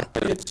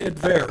 it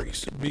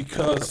varies,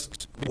 because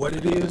what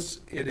it is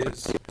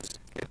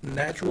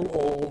natural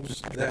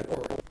oils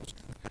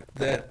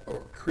that are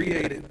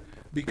created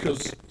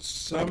because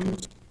some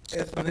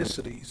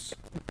ethnicities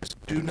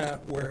do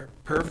not wear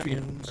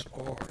perfumes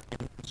or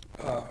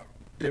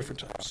different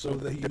types. So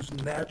they use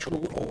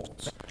natural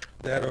oils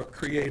that are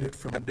created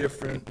from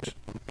different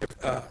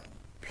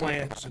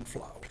plants and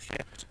flowers.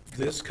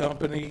 This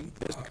company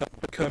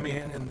come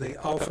in and they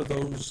offer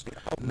those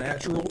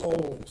natural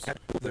oils.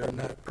 They're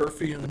not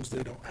perfumes.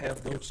 They don't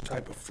have those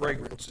type of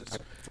fragrances,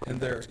 and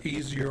they're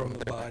easier on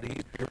the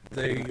body.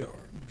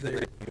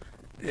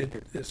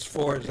 As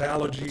far as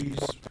allergies,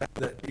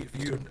 that if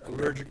you're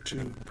allergic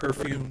to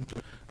perfume,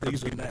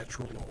 these are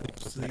natural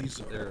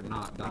oils. They're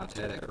not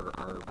dietetic or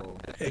herbal.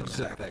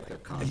 Exactly.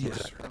 Effective cosmetics.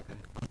 Yes, sir.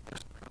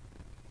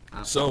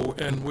 Okay. So,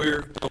 and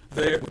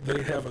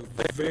they have a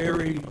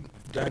very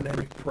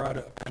dynamic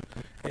product.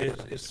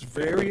 It's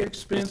very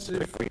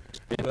expensive,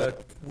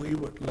 but we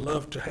would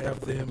love to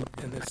have them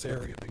in this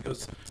area,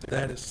 because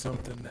that is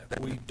something that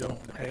we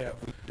don't have,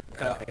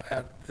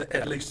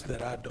 at least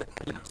that I don't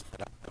have.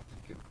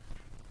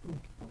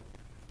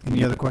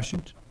 Any other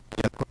questions?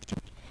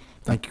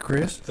 Thank you,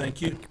 Chris.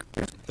 Thank you.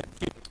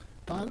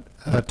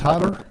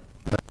 Tyler,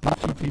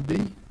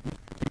 TPB.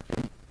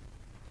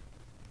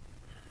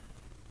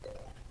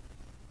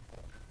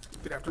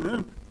 Good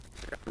afternoon.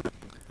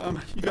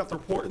 You got the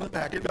report in the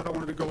packet, but I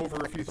wanted to go over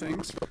a few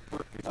things.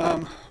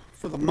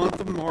 For the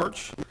month of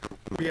March,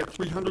 we had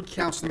 300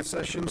 counseling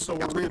sessions, so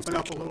we're ramping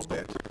up a little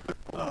bit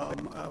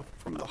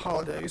from the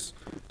holidays.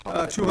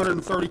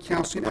 230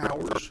 counseling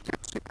hours.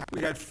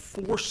 We had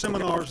 4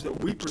 seminars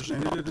that we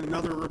presented, and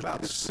another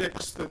about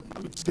 6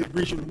 that we did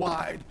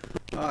region-wide.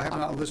 I have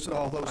not listed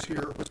all those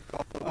here.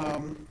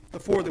 The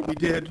 4 that we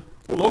did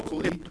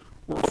locally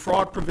were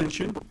fraud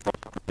prevention,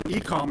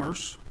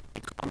 e-commerce,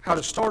 how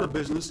to start a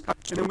business,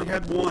 and then we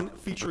had one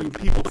featuring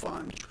People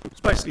Fund. It's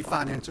basically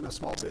financing a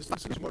small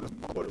business is what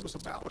it was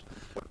about.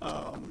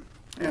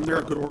 And they're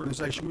a good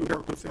organization. We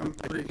work with them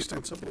pretty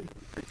extensively.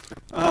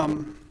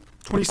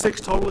 26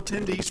 total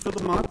attendees for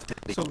the month,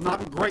 so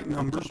not great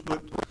numbers,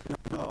 but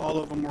all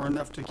of them were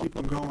enough to keep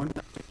them going.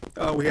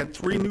 We had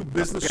 3 new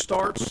business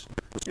starts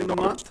in the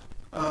month.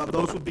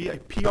 Those would be a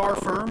PR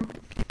firm,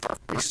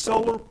 a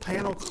solar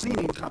panel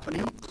cleaning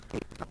company,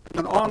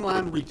 an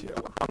online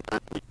retailer.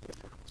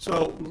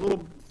 So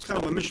it's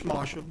kind of a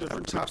mishmash of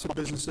different types of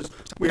businesses.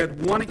 We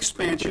had one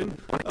expansion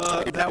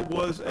that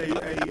was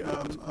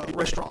a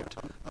restaurant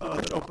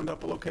that opened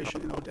up a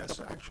location in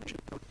Odessa, actually.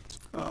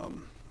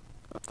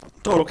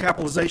 Total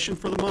capitalization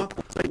for the month,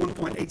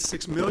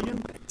 $1.86 million,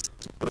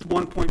 with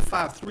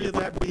 $1.53 of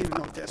that being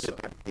in Odessa.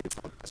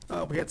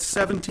 We had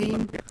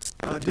 17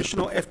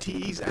 additional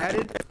FTEs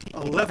added,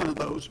 11 of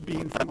those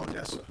being from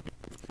Odessa.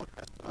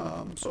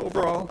 So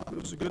overall,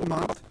 it was a good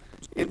month.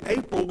 In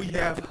April, we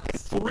have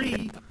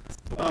 3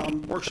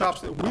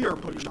 workshops that we are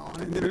putting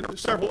on, and then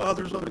several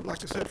others,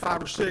 like I said,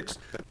 5 or 6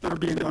 that are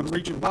being done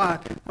region-wide.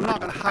 I'm not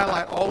going to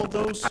highlight all of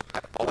those.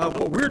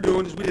 What we're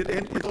doing is we did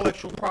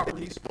intellectual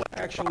properties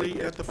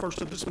actually at the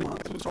first of this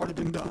month. It's already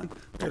been done.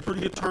 We had a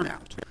pretty good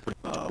turnout.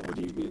 When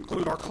you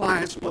include our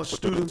clients, plus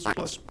students,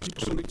 plus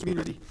people in the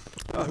community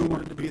who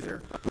wanted to be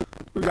there.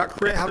 We've got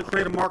how to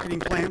create a marketing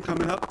plan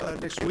coming up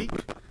next week.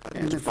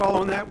 And then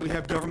following that, we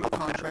have government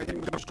contracting,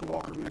 which Mr.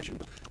 Walker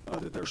mentioned,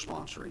 that they're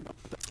sponsoring.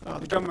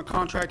 The government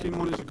contracting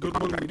one is a good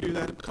one. We do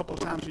that a couple of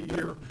times a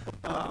year.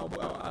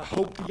 I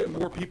hope to get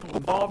more people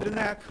involved in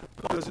that,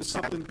 because it's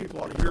something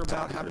people ought to hear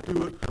about, how to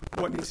do it,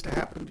 what needs to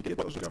happen to get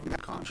those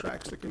government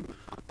contracts that can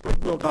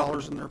put real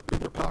dollars in their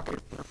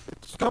pocket.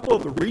 A couple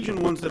of the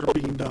region ones that are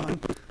being done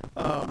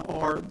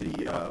are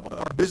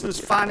the Business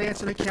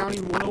Finance and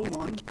Accounting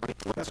 101.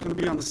 That's going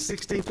to be on the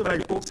 16th of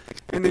April.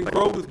 And then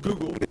Grow with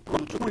Google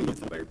on the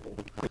 20th of April.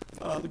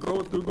 The Grow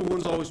with Google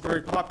one's always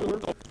very popular.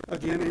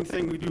 Again,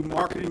 anything we do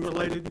marketing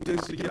related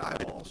tends to get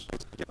eyeballs.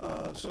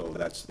 So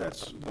that's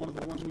one of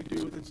the ones we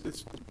do.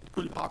 It's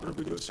pretty popular.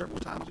 We do it several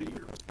times a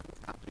year.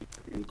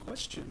 Any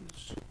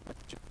questions?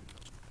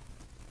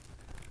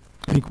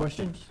 Any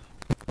questions?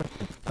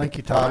 Thank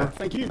you, Tyler.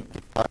 Thank you.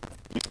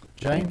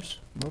 James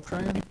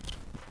Wiltran?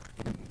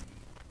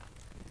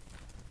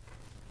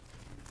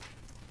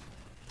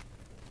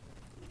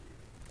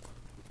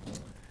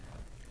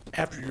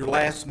 After After your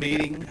last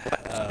meeting,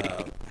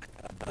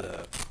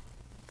 the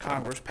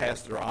Congress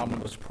passed their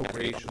omnibus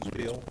appropriations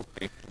bill.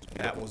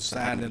 That was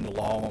signed into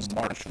law on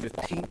March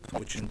 15th,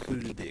 which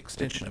included the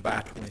extension of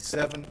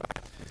I-27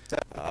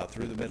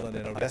 through the Midland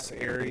and Odessa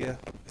area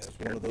as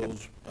one of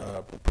those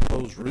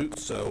proposed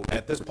routes. So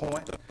at this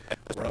point,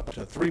 we're up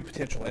to 3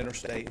 potential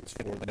interstates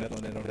for the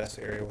Midland and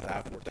Odessa area with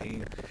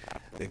I-14,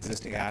 the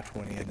existing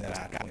I-20, and then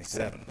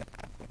I-27.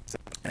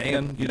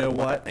 And you know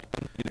what?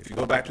 If you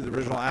go back to the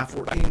original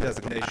I-14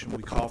 designation,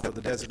 we call for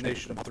the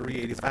designation of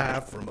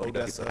 385 from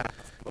Odessa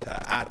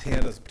to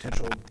I-10 as a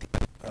potential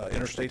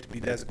interstate to be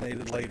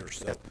designated later.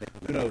 So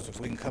who knows, if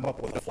we can come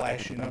up with a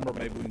flashy number,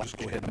 maybe we can just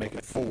go ahead and make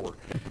it 4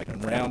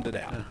 and round it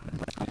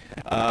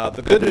out.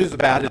 The good news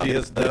about it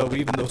is, though,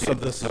 even though some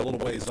of this is a little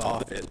ways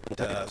off, it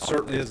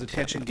certainly is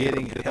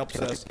attention-getting. It helps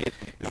us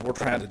as we're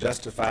trying to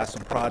justify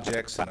some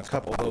projects, and a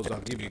couple of those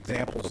I'll give you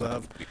examples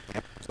of.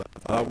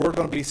 We're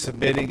going to be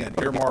submitting an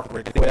earmark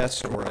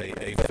request or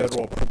a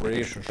federal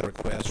appropriations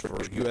request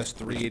for US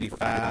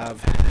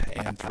 385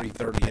 and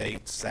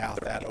 338 south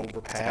that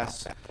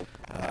overpass.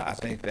 I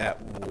think that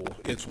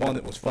it's one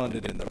that was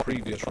funded in the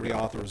previous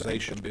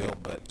reauthorization bill,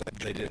 but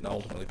they didn't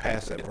ultimately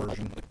pass that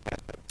version.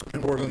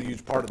 And we're going to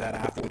use part of that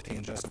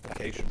I-14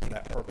 justification for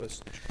that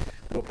purpose.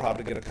 We'll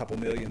probably get a couple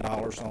 $1 million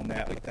on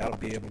that, but that'll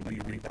be able to be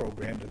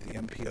reprogrammed at the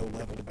MPO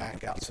level to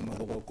back out some of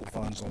the local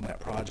funds on that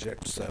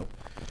project. So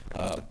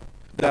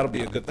that'll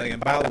be a good thing.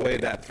 And by the way,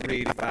 that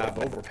 385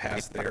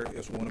 overpass there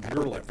is one of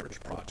your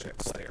leverage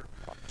projects there,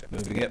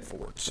 moving it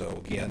forward.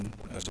 So again,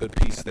 a good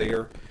piece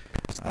there.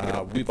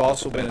 We've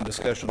also been in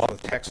discussions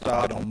with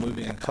TxDOT on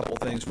moving a couple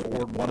things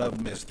forward. One of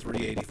them is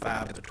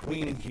 385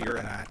 between here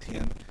and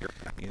I-10.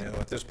 You know,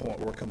 at this point,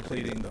 we're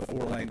completing the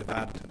 4-lane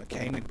divide to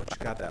McCamey, but you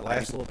got that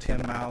last little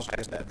 10 miles,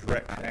 get that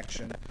direct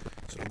connection.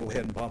 So we'll go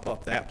ahead and bump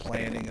up that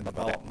planning and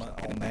development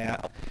on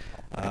that.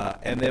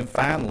 And then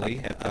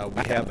finally,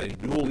 we have a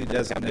dually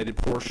designated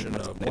portion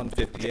of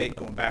 158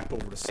 going back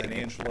over to San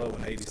Angelo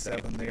and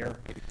 87 there.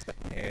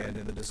 And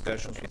in the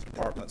discussions with the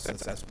department,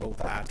 since that's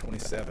both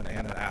I-27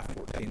 and an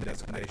I-14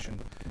 designation,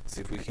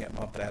 see if we can't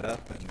bump that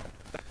up and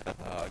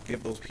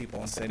give those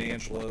people in San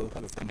Angelo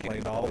who have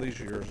complained all these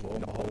years, lo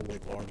and behold, we're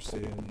the largest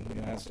city in the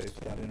United States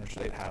without an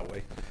interstate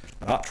highway.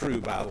 Not true,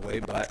 by the way,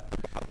 but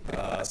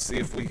see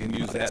if we can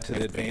use that to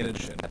the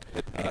advantage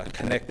and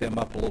connect them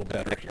up a little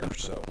better here.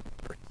 So.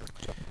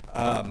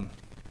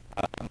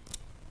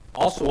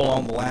 Also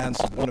along the lines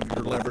of one of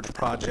your leverage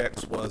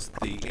projects was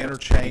the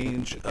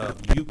interchange of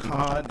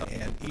Yukon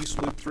and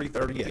East Loop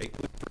 338.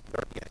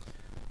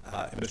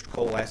 And Mr.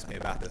 Cole asked me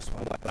about this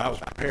one, but I was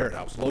prepared.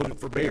 I was loaded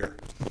for bear.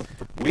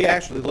 We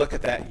actually look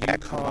at that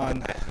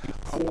Yukon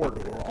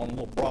corridor on a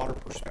little broader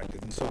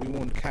perspective, and so we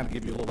wanted to kind of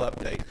give you a little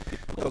update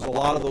because a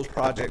lot of those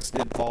projects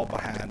did fall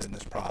behind in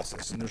this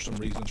process, and there's some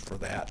reasons for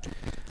that.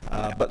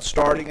 But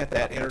starting at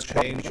that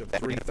interchange of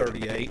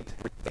 338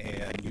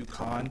 and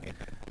Yukon,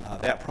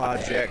 that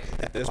project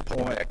at this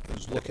point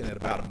is looking at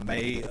about a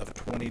May of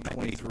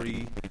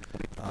 2023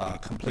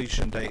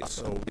 completion date,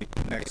 so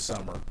next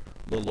summer,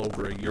 a little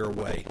over a year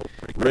away.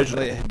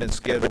 Originally, it had been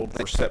scheduled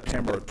for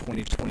September of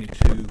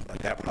 2022, but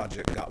that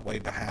project got way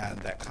behind.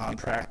 That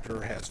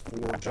contractor has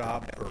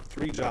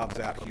 3 jobs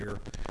out here,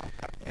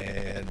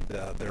 and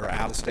they're an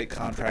out-of-state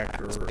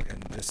contractor,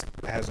 and just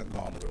hasn't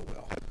gone real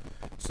well.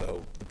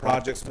 So the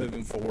project's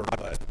moving forward,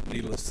 but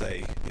needless to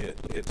say,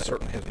 it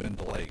certainly has been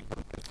delayed.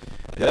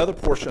 The other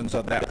portions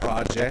of that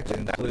project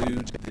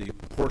include the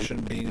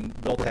portion being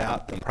built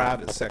out, the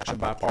private section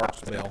by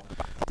Parksville.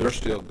 They're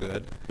still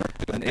good.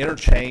 An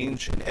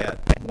interchange at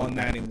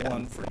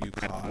 191 for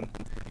Yukon.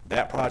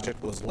 That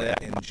project was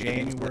let in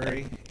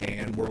January,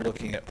 and we're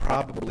looking at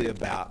probably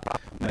about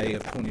May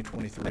of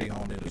 2023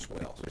 on it as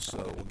well.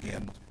 So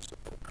again,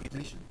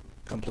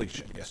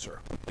 completion, yes, sir.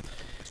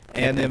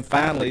 And then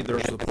finally,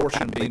 there's the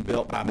portion being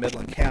built by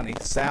Midland County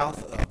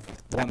south of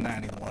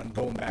 191,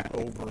 going back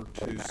over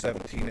to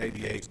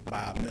 1788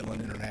 by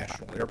Midland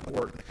International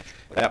Airport.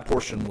 That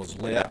portion was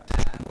let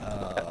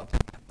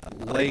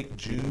late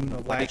June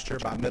of last year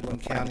by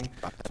Midland County.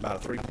 It's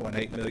about a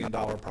 $3.8 million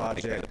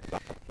project.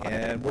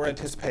 And we're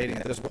anticipating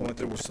at this point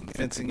there were some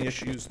fencing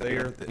issues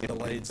there that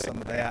delayed some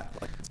of that.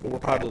 But we're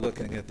probably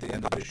looking at the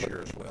end of this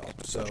year as well.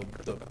 So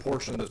the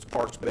portion that's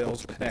Parksville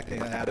is connecting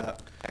that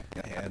up,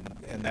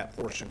 and that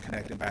portion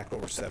connecting back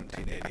over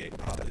 1788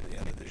 probably at the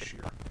end of this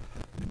year.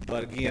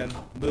 But again,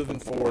 moving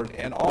forward,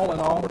 and all in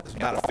all, it's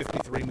about a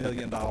 $53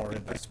 million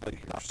investment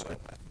here. So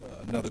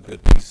another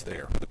good piece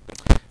there.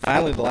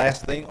 Finally, the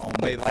last thing, on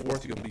May the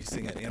 4th, you'll be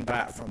seeing an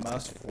invite from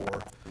us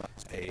for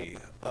a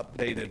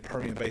updated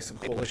Permian Basin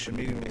Coalition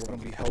meeting we're going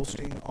to be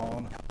hosting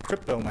on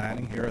crypto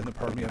mining here in the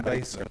Permian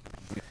Basin.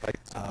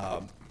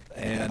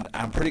 And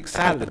I'm pretty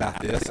excited about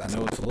this. I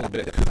know it's a little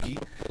bit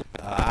kooky.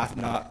 I've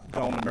not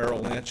gone to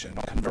Merrill Lynch and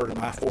converted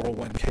my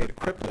 401k to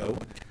crypto,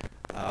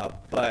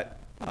 but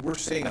we're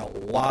seeing a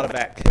lot of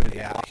activity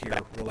out here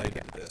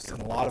related to this,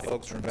 and a lot of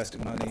folks are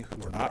investing money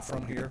who are not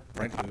from here,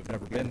 frankly, who've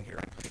never been here.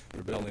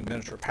 They're building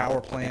miniature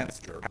power plants,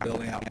 they're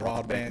building out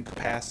broadband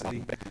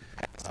capacity.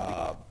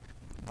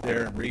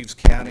 there in Reeves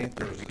County.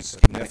 There's a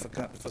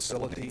significant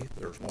facility.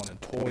 There's one in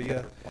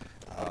Toya.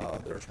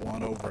 There's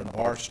one over in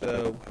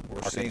Barstow.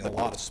 We're seeing a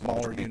lot of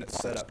smaller units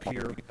set up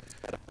here.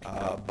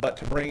 But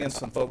to bring in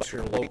some folks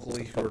here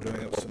locally who are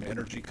doing it with some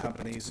energy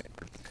companies,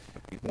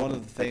 one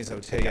of the things I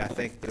would tell you, I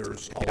think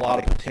there's a lot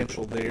of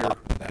potential there.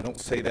 And I don't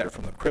say that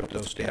from the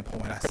crypto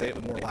standpoint. I say it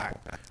more like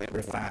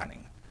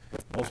refining.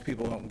 Most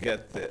people don't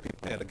get that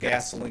at a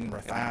gasoline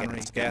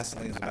refinery,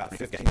 gasoline is about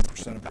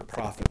 15% of your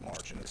profit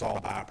margin. It's all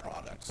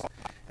byproducts.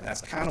 And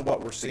that's kind of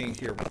what we're seeing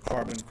here with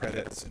carbon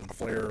credits and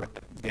flare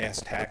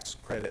gas tax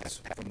credits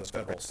from the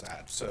federal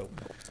side. So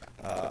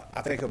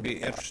I think it'll be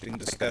an interesting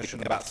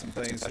discussion about some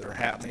things that are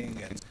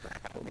happening, and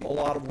a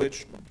lot of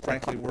which,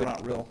 frankly, we're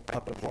not real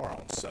up to par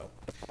on. So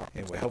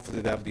anyway,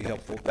 hopefully that'll be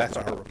helpful. That's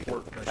our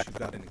report, unless you've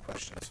got any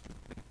questions.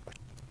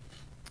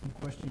 Any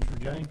questions for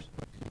James?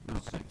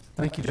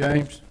 Thank you,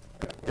 James.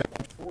 I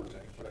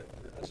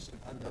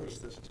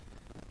noticed this.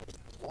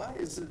 Why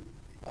is it,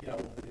 you know,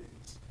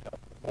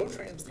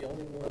 Motran's the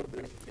only one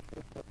that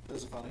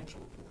does a financial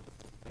report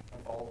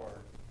of all of our,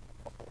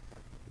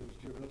 did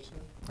you ever notice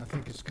that? I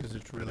think it's because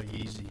it's really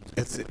easy.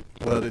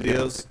 Well, it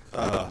is,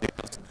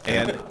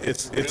 and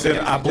it's in,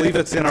 I believe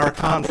it's in our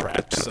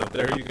contract, so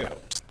there you go. I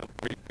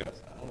don't know, I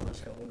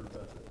just kind of wondered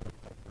about that.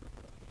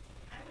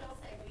 I will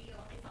say,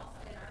 it's also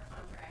in our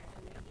contract,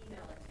 and we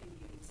email it to you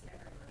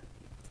every month.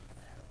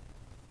 So,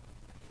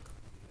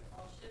 you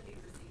all should be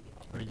receiving it.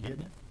 Are you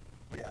getting it?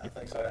 Yeah, I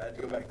think so. I had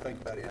to go back and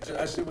think about it. I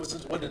just, it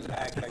wasn't in the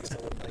act, I guess I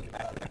wouldn't think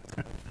about it.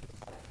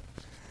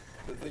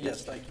 But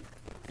yes, thank you.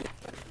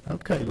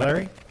 Okay,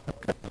 Larry?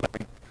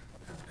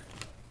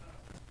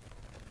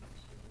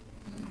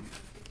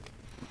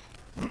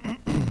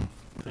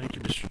 Thank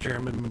you, Mr.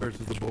 Chairman, members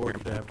of the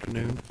board. Good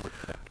afternoon.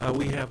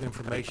 We have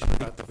information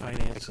about the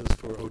finances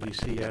for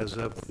ODC as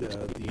of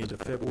the end of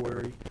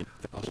February.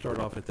 I'll start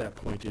off at that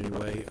point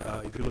anyway.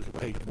 If you look at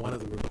page 1 of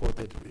the report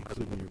that's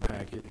included in your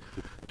packet,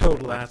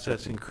 total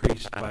assets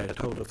increased by a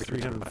total of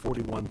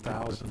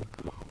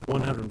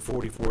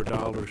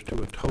 $341,144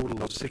 to a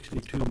total of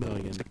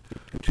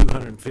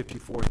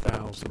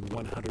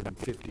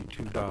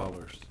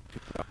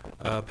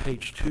 $62,254,152.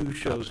 Page 2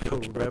 shows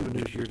total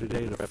revenues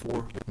year-to-date of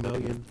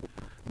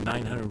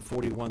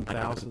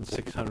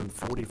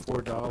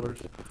 $4,941,644.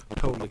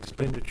 Total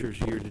expenditures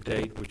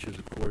year-to-date, which is,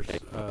 of course,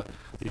 the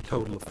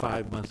total of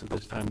 5 months at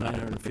this time,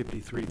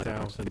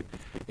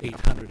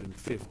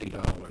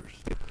 $953,850.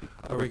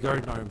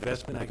 Regarding our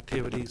investment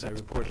activities, I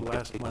reported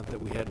last month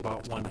that we had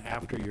bought one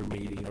after your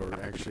meeting, or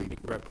actually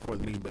right before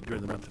the meeting, but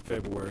during the month of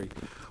February.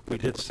 We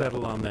did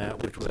settle on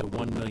that, which was a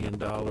 $1 million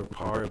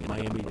par of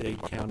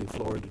Miami-Dade County,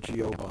 Florida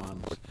GO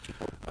bonds.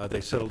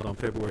 They settled on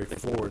February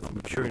 4th,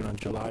 maturing on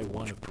July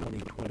 1 of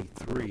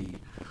 2023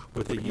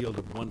 with a yield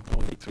of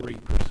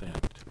 1.3%.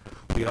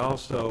 We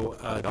also,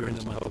 during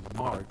the month of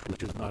March,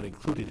 which is not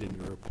included in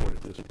your report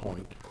at this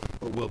point,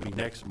 but will be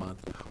next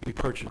month, we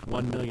purchased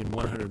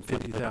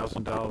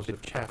 $1,150,000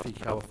 of Chaffee,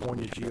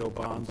 California GO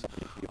bonds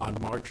on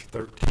March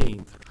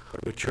 13th,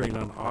 maturing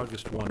on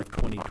August 1 of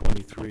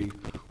 2023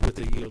 with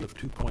a yield of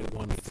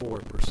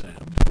 2.14%.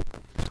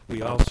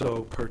 We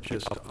also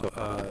purchased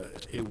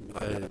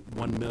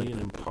 $1 million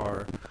in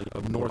par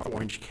of North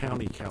Orange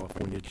County,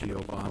 California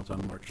GO bonds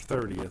on March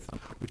 30th,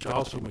 which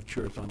also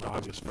matures on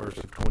August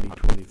 1st of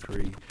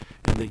 2023,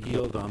 and the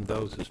yield on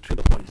those is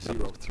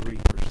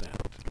 2.03%.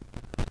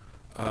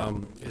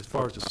 As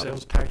far as the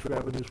sales tax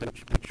revenues,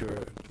 which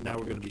are now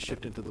we're going to be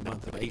shifting to the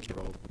month of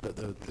April,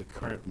 the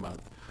current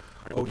month.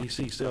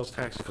 ODC sales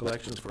tax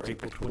collections for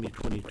April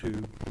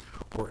 2022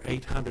 were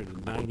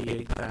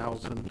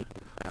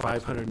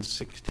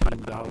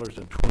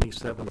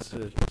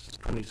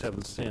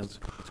 $898,516.27,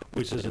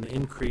 which is an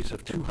increase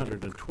of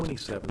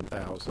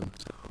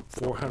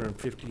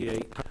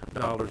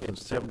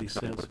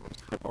 $227,458.70,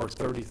 or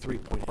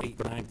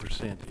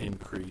 33.89%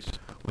 increase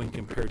when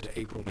compared to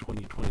April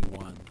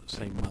 2021,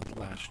 same month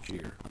last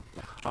year.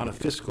 On a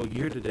fiscal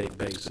year-to-date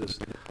basis,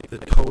 the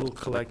total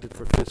collected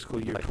for fiscal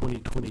year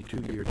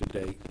 2022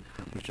 year-to-date,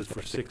 which is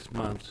for 6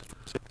 months,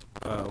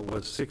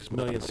 was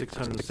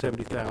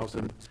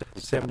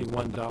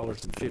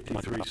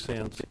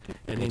 $6,670,071.53,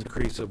 an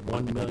increase of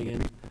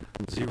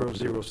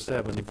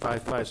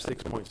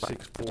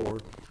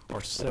 $1,007,556.64, or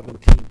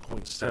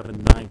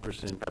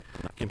 17.79%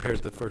 compared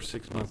to the first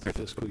 6 months of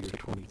fiscal year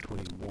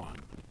 2021.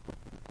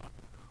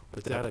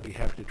 With that, I'd be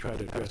happy to try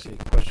to address any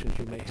questions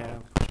you may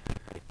have.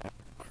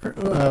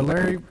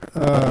 Larry,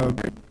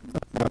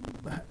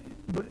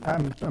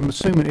 I'm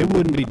assuming it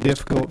wouldn't be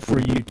difficult for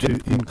you to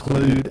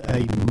include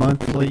a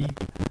monthly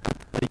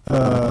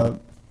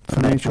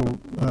financial,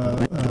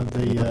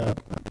 the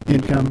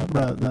income,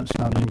 that's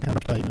not an income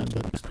statement,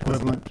 but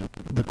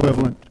the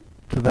equivalent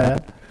to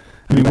that.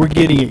 I mean, we're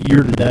getting it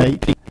year to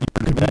date.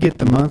 Could we get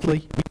the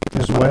monthly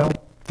as well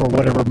for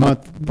whatever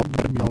month,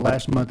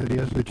 last month it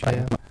is that you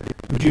have?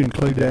 Would you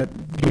include that?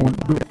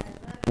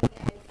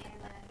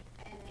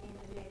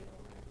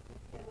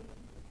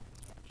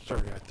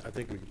 Sorry, I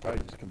think we could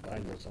probably just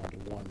combine those onto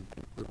one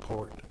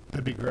report.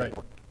 That'd be great.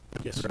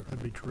 Yes, sir.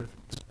 That'd be terrific.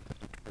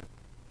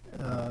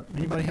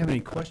 Anybody have any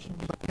questions?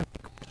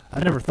 I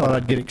never thought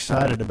I'd get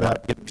excited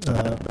about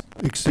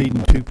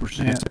exceeding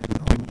 2%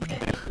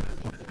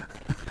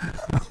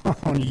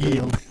 on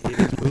yield. It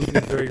is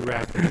moving very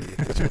rapidly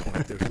at this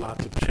point. There's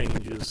lots of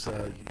changes,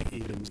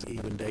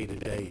 even day to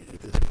day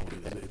at this point.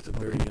 It's a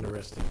very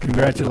interesting.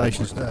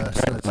 Congratulations to us.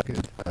 That's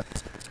good.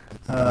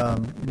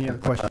 Any other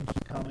questions,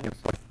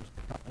 comments?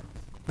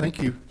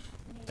 Thank you.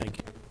 Thank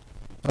you.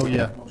 Oh,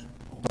 yeah.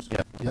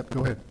 Yep,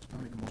 go ahead.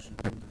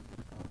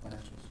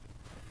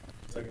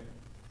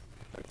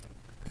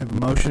 Have a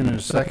motion and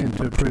a second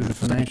to approve the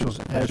financials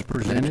as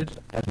presented.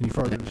 Any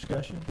further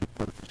discussion?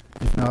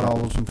 If not, all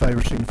those in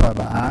favor signify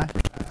by aye.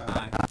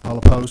 Aye. All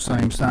opposed,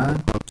 same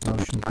sign.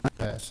 Motion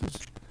passes.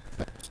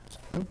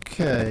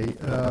 Okay,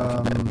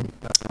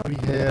 we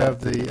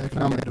have the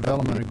economic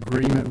development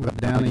agreement with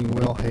Downing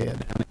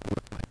Wellhead.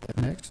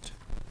 Next.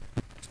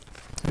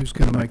 Who's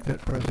going to make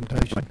that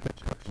presentation?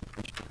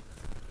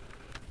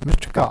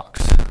 Mr.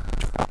 Cox.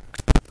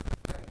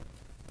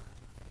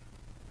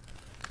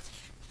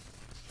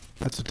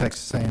 That's a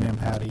Texas A&M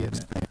howdy,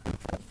 isn't it?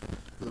 A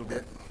little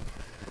bit.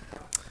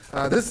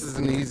 This is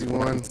an easy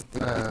one.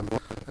 I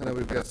know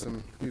we've got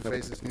some new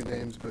faces, new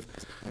names, but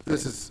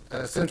this is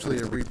essentially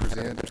a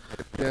represent.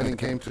 Downing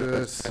came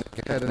to us,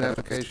 had an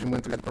application,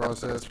 went through the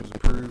process, was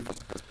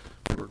approved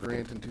for a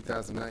grant in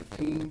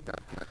 2019,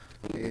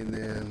 and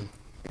then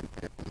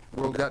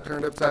world got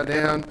turned upside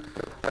down.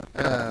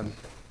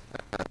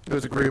 It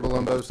was agreeable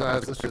on both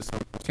sides. Let's just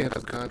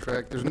cancel the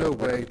contract. There's no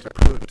way to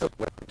put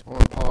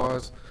on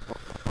pause.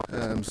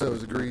 So it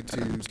was agreed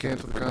to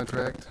cancel the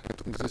contract,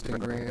 existing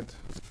grant,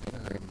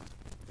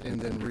 and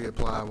then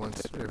reapply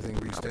once everything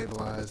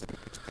restabilized.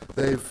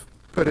 They've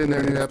put in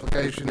their new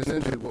application.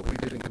 Essentially what we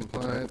did in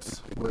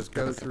compliance was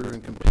go through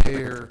and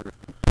compare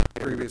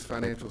previous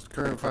financials,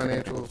 current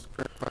financials,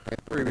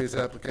 previous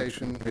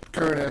application,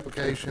 current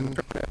application,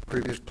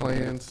 previous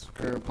plans,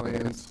 current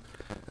plans,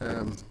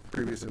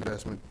 previous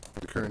investment,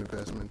 current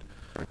investment.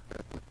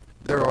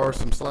 There are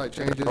some slight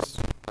changes,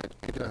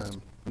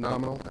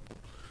 nominal,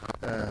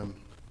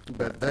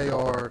 but they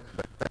are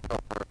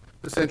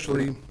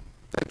essentially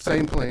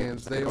same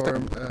plans. They are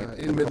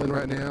in Midland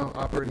right now,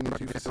 operating in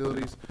 2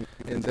 facilities,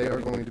 and they are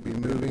going to be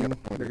moving.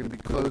 They're going to be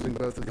closing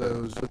both of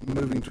those,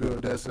 moving to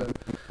Odessa.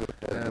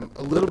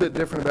 A little bit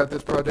different about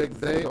this project,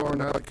 they are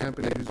not a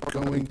company who's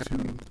going to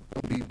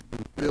be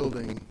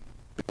building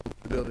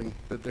the building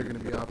that they're going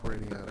to be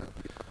operating out of.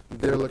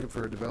 They're looking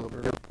for a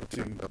developer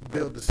to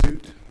build the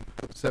suit,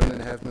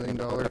 $7.5 million.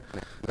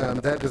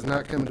 That does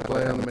not come into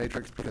play on the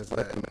matrix because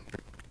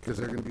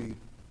they're going to be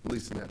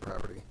leasing that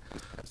property.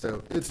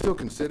 So it's still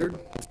considered.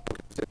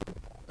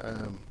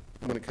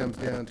 When it comes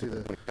down to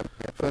the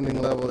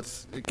funding level,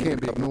 it can't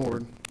be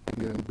ignored.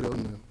 You know,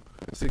 building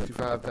a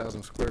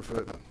 65,000 square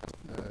foot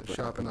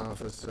shopping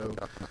office. So,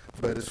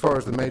 but as far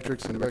as the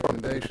matrix and the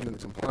recommendation and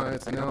the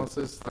compliance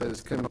analysis that is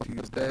coming to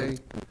you today,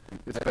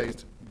 it's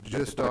based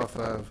just off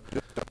of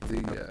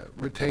the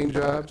retained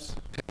jobs,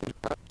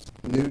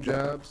 new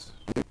jobs,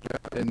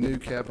 and new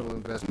capital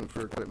investment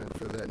for equipment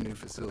for that new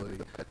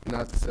facility,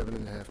 not the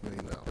 $7.5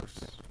 million.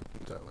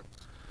 So,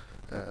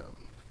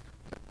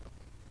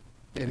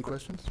 any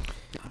questions?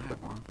 I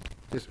have one.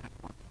 Yes, sir.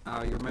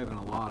 You're moving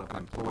a lot of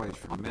employees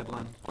from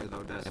Midland to the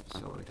Odessa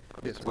facility.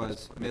 Yes, sir.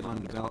 Was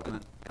Midland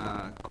Development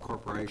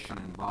Corporation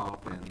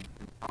involved in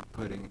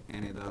putting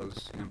any of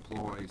those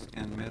employees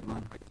in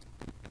Midland?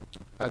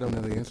 I don't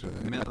know the answer to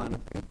that.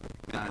 Midland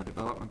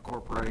Development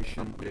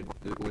Corporation,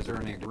 was there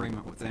any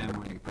agreement with them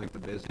when you put the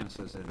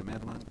businesses in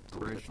Midland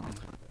originally?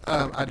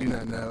 I do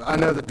not know. I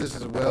know that this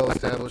is a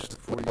well-established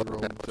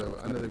 40-year-old, so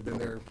I know they've been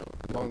there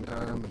a long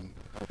time, and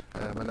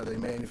I know they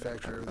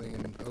manufacture everything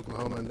in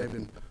Oklahoma, and they've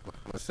been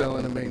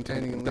selling and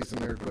maintaining and leasing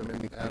their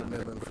equipment out of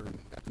Midland for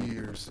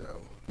years,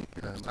 so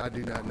I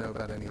do not know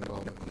about any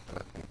involvement with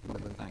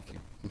Midland. Thank you.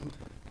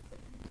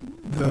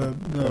 The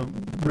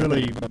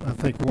really, I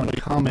think one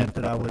comment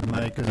that I would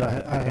make, because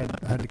I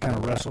had to kind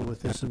of wrestle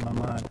with this in my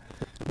mind.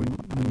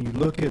 When you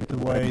look at the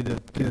way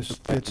that this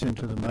fits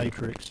into the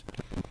matrix,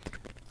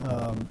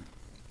 I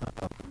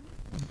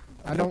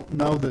don't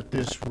know that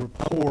this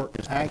report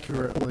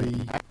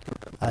accurately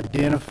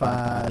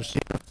identifies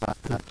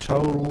the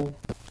total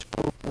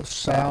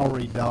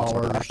salary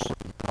dollars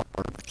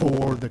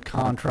for the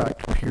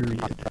contract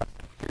period.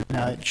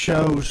 Now, it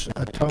shows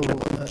a total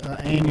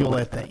annual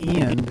at the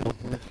end,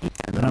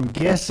 but I'm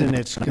guessing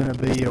it's going to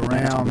be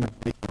around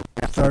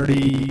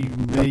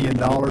 $30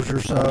 million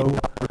or so,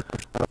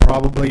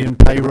 probably in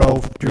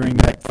payroll during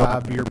that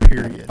 5-year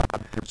period.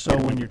 So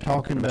when you're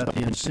talking about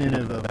the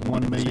incentive of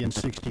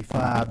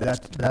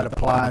 $1,065,000, that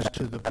applies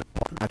to the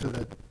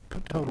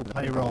total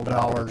payroll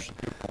dollars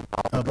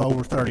of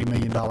over $30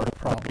 million,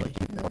 probably,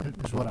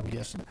 is what I'm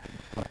guessing.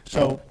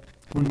 So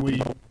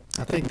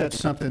I think that's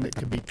something that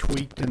could be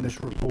tweaked in this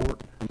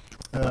report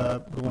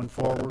going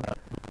forward,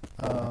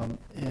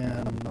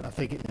 and I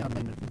think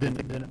then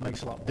it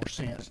makes a lot more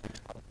sense.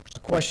 The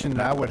question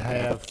that I would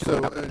have.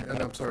 So,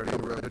 and I'm sorry to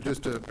interrupt, but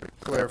just to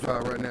clarify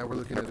right now, we're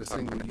looking at a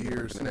single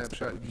year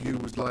snapshot. You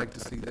would like to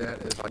see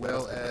that as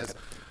well as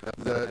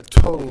the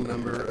total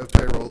number of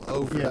payroll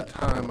over Yeah. the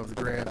time of the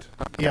grant.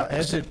 Yeah,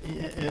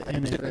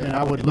 and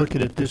I would look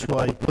at it this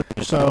way.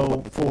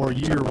 So for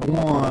year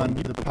one,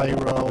 the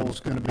payroll's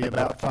gonna be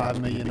about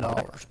 $5 million,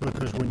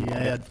 because when you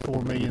add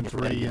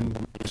 4,300,000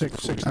 and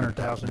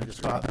 600,000, it's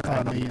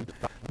 5 million.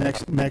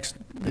 Next,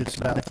 it's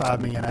about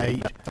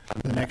 5,800,000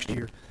 the next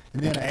year.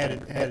 And then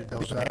added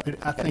those up.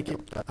 I think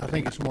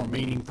it's more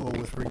meaningful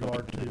with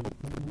regard to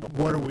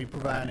what are we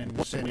providing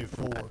incentive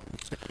for?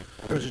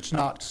 Because it's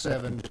not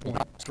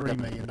 $7.3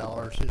 million,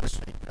 it's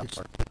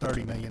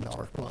 $30 million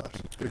plus.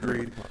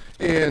 Agreed.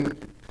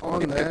 And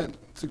on that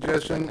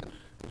suggestion,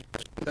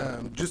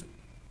 just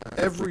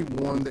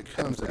everyone that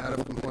comes out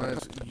of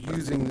compliance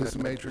using this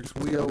matrix,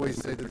 we always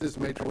say that this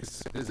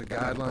matrix is a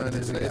guideline.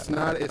 It's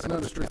not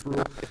a strict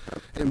rule.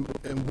 And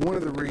one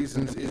of the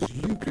reasons is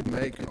you could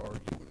make an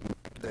argument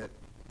that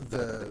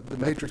the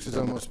matrix is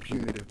almost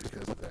punitive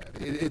because of that.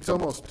 It's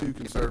almost too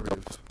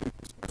conservative.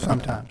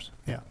 Sometimes,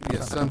 yeah.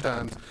 Yes,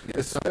 sometimes,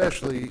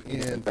 especially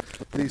in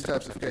these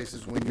types of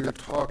cases when you're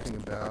talking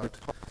about,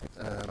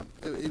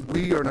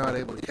 we are not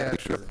able to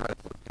capture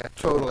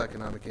total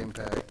economic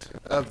impact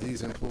of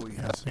these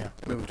employees Yeah.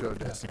 moving to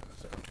Odessa.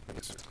 So,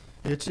 yes, sir.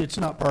 It's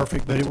not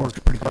perfect, but it works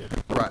pretty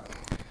good. Right.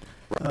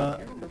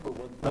 I remember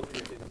when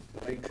looking at the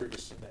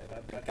matrix, and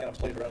I kind of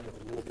played around with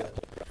it a little bit.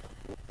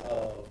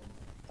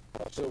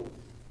 So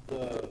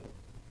the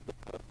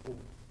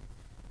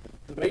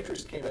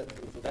matrix came out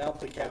without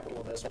the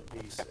capital investment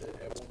piece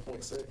at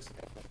 1.6.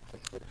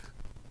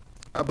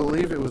 I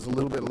believe it was a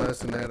little bit less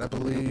than that. I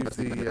believe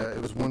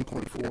it was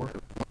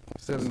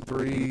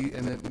 1.473,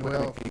 and then,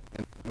 well,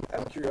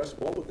 I'm curious,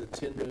 what would the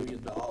 $10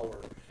 million,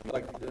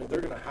 like,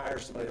 they're gonna hire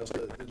somebody else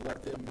to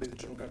let them be the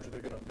general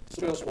contractor,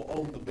 somebody else will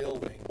own the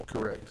building,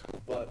 correct.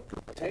 but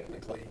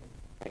technically,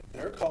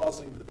 they're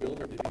causing the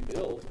building to be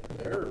built,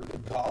 they're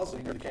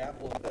causing the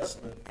capital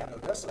investment in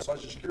Odessa. So I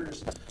was just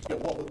curious,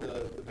 what would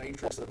the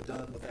matrix have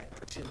done with that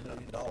 $10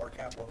 million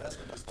capital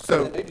investment?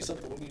 So that may be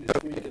something we need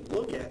to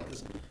look at,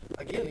 because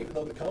again, even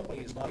though the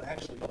company is not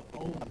actually going to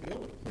own the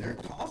building, they're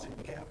causing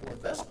the capital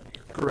investment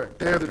here. Correct.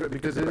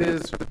 Because it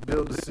is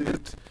build to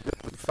suit.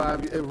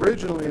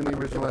 Originally in the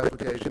original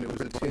application, it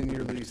was a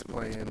 10-year lease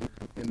plan,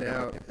 and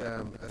now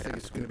I think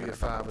it's going to be a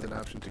 5 with an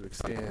option to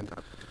extend.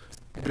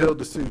 Build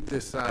to suit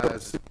this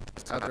size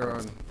out there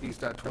on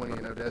East I-20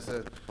 in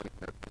Odessa,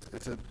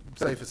 it's a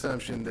safe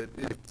assumption that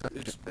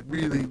it's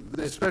really,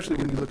 especially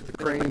when you look at the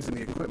cranes and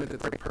the equipment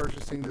that they're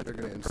purchasing, that they're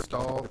going to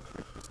install.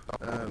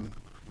 When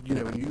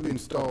you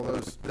install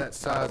that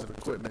size of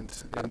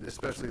equipment, and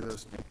especially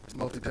those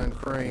multi-ton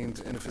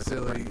cranes in a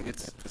facility,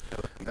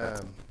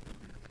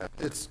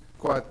 it's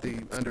quite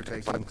the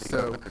undertaking.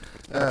 So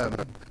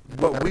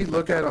what we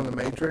look at on the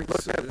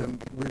matrix,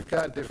 we've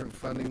got different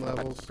funding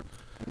levels.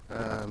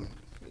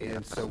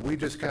 And so we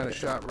just kind of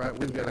shot right,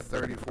 we've got a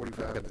 30,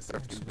 45, and a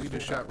 60. We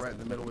just shot right in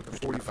the middle with the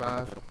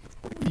 45.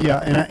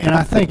 Yeah, and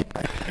I think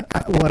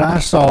what I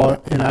saw,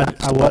 and I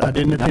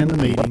didn't attend the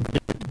meeting,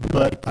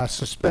 but I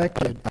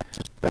suspected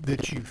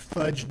that you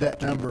fudged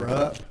that number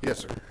up. Yes,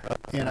 sir.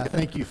 And I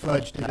think you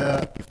fudged it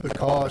up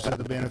because of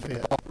the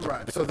benefit.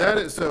 Right. So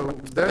that's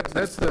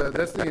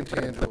the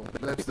intangible.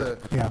 That's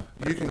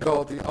you can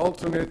call it the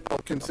ultimate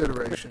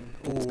consideration,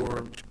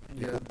 or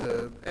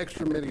the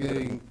extra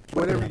mitigating,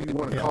 whatever you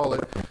want to call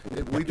it.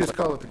 We just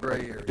call it the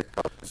gray area.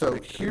 So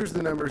here's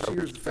the numbers,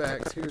 here's the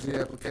facts, here's the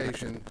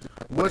application.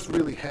 What's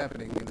really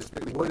happening in this?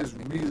 What is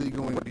really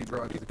going to be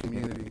brought to the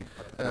community?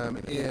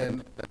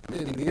 And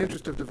in the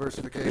interest of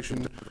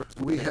diversification,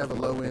 we have a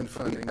low-end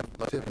funding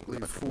typically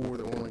for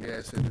the oil and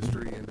gas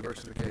industry, and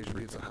diversification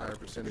gets a higher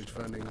percentage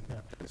funding.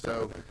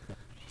 So.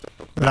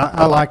 But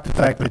I like the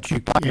fact that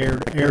you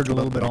erred a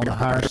little bit on the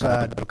higher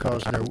side,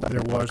 because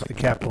there was the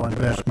capital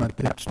investment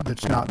that's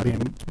not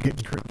getting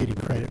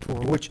credit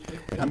for, which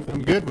I'm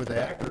good with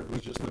that. It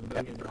was just $1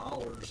 million in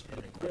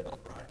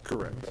equipment, right?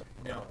 Correct.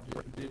 Now,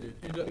 did it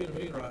end up being $1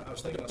 million? Or I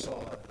was thinking I saw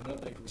an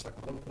update, it was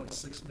like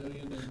 1.6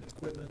 million in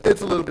equipment.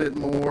 It's a little bit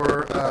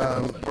more.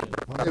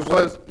 It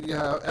was,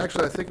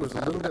 actually, I think it was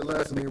a little bit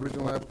less than the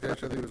original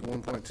application. I think it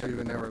was 1.2,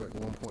 and now we're like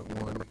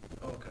 1.1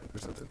 or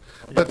something.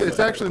 But it's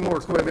actually more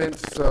equipment,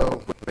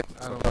 so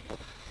I don't know.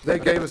 They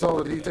gave us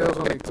all the details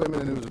on the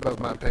equipment, and it was above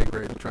my pay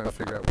grade trying to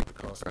figure out what the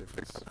cost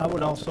difference. I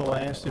would also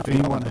ask if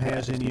anyone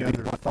has any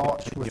other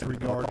thoughts with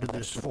regard to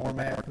this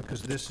format,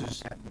 because this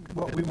is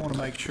what we want to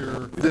make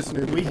sure. This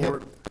new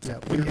report.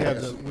 We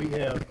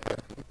have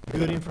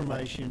good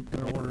information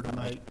in order to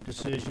make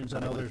decisions. I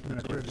know there's been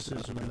a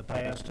criticism in the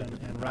past,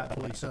 and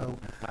rightfully so.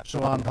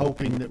 So I'm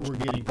hoping that we're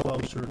getting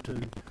closer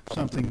to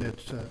something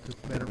that's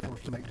better for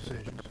us to make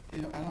decisions. I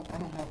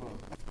don't have a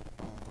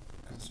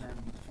concern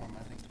with the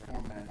format. I think the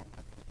format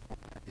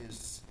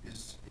is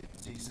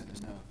decent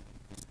enough.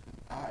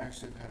 I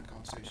actually had a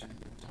conversation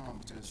with Tom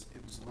because I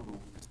was a little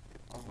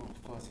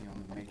fuzzy on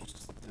the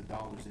matrix. The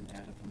dollars didn't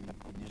add up for me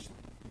initially.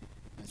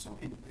 And so,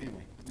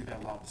 anyway, we've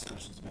had a lot of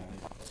discussions about it,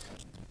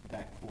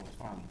 back and forth,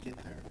 finally get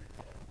there.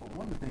 But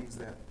one of the things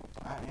that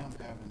I am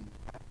having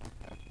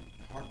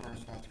heartburn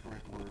is not the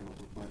correct word,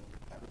 but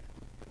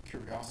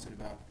curiosity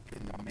about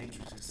in the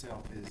matrix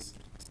itself is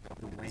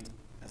the weight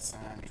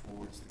assigned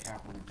towards the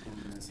capital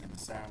improvements and the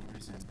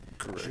salaries,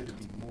 and should it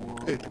be more?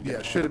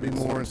 Yeah, should it be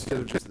more instead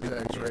of just the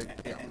tax rate?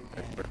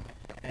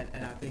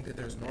 And I think that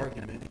there's an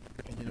argument,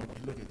 and you know, if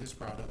you look at this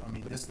product, I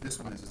mean, this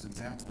one is an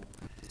example,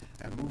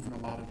 and moving a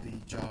lot of the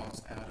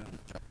jobs out of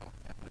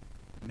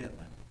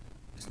Midland.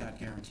 It's not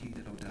guaranteed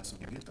that Odessa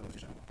will get those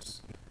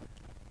jobs,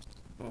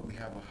 but we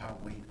have a high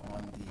weight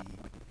on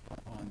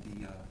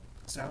the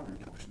salary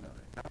portion of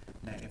it.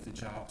 Now, if the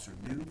jobs are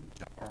new,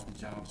 or if the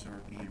jobs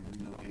are being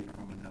relocated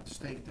from another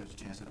state, there's a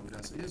chance that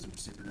Odessa is a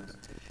recipient of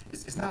it.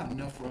 It's not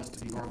enough for us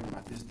to be arguing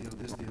about this deal,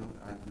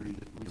 I agree,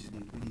 we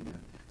need to,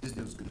 this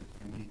deal's good,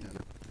 and we need to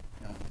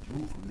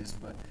move from this,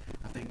 but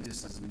I think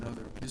this is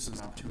an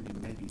opportunity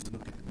maybe to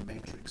look at the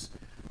matrix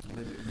a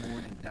little bit more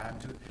and dive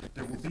into it.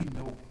 There will be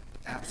no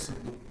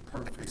absolute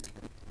perfect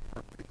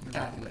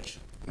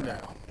calculation. No.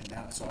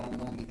 So I don't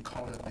want to get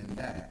caught up in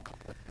that,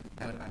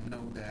 but I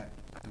know that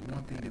the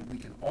one thing that we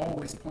can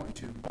always point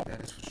to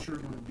that is for sure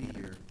going to be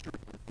here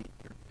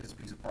is a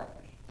piece of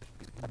property.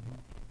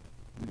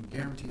 We can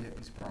guarantee that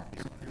piece of property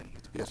is going to be here.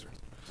 Yes, sir.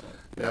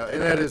 Yeah,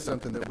 and that is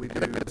something that we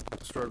do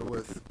struggle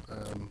with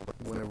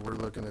whenever we're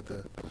looking at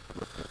the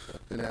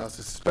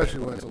analysis, especially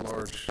when it's a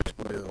large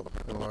bill,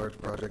 a large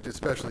project,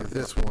 especially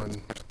this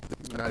one,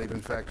 not even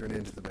factoring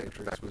into the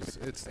matrix,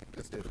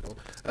 it's difficult.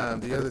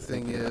 The other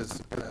thing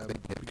is,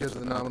 because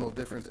of the nominal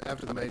difference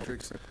after the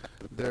matrix,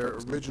 their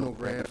original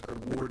grant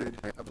awarded,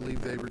 I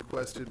believe they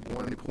requested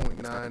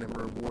 1.9 and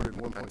were awarded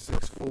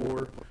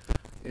 1.64.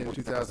 In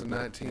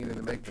 2019, and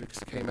the matrix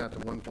came out to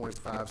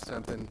 1.5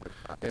 something,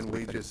 and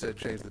we just said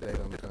change the date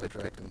on the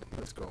contract and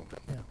let's go.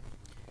 Yeah.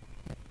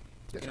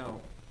 Yes. You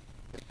know,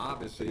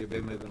 obviously you've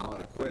been moving a lot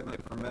of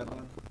equipment from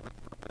Midland,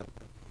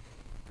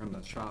 from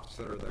the shops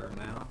that are there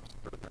now.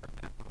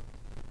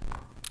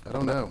 I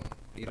don't know.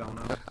 You don't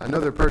know? I know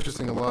they're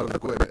purchasing a lot of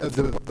equipment,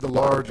 the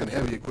large and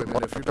heavy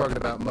equipment. If you're talking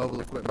about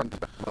mobile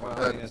equipment, Well,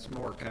 I mean, it's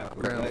more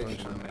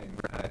capitalization, I mean,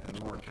 and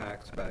more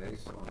tax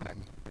base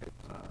on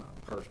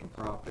personal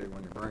property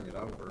when you bring it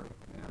over,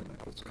 and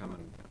if it's coming,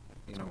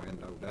 you know,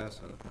 into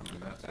Odessa, I mean,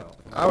 that's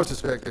helpful. I would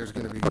suspect there's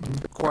going to be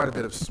quite a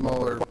bit of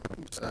smaller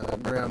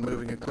ground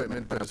moving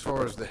equipment, but as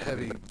far as the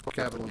heavy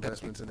capital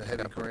investments and the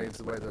heavy cranes,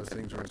 the way those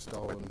things are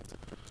installed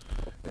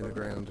in the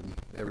ground and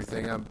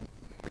everything,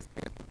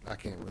 I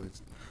can't really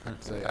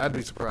say. I'd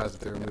be surprised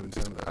if they were moving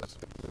some of those.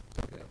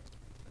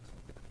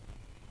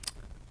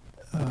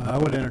 I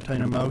would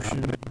entertain a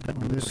motion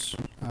on this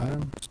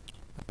item.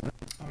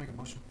 I'll make a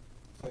motion.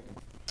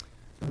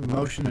 A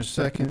motion is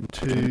second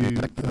to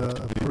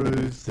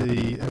approve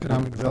the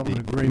economic development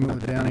agreement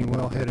with Downing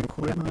Wellhead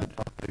Equipment.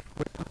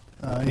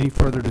 Any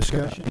further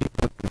discussion?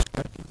 If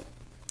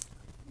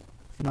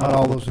not,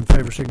 all those in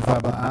favor signify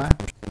by aye.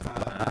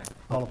 Aye.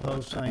 All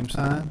opposed, same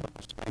sign.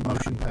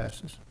 Motion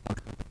passes.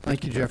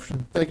 Thank you,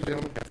 Jefferson. Thank you,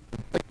 gentlemen.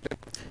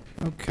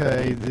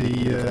 Okay,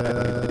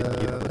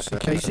 let's see,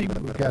 Casey,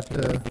 we've got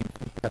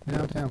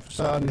downtown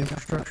facade and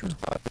infrastructure.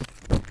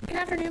 Good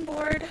afternoon,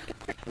 Board.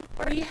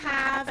 We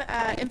have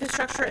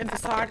infrastructure and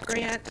facade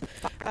grant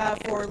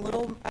for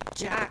Little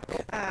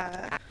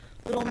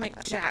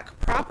McJack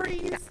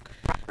Properties.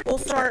 We'll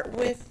start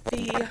with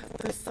the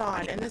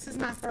facade, and this is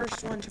my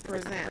first one to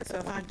present, so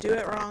if I do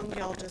it wrong,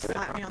 y'all just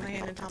slap me on the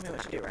hand and tell me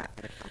what to do right.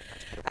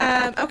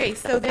 Okay,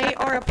 so they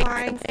are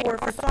applying for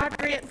facade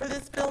grant for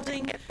this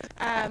building.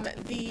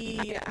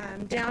 The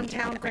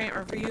Downtown Grant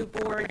Review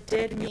Board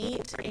did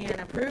meet and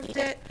approved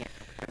it.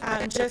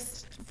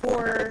 Just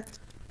for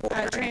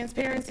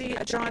transparency,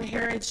 John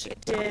Harridge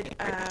did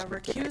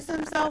recuse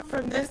himself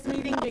from this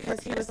meeting because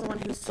he was the one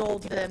who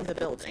sold them the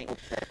building.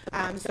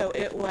 So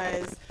it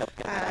was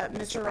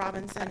Mr.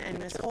 Robinson and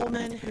Ms.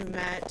 Holman who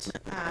met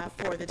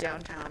for the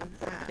Downtown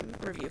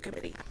Review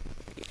Committee.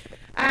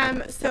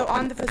 So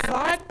on the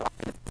facade,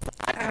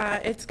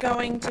 it's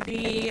going to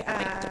be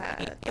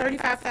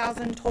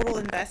 $35,000 total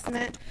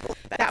investment.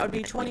 That would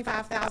be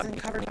 $25,000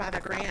 covered by the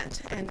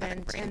grant, and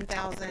then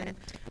 $10,000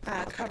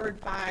 covered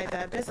by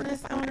the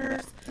business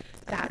owners.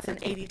 That's an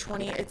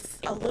 80-20. It's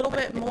a little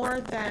bit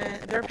more than,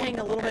 they're paying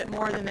a little bit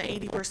more than the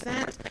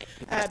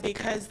 80%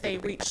 because they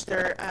reached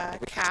their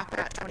cap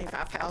at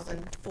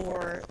 $25,000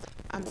 for,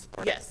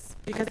 yes,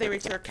 because they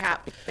reached their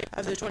cap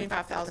of the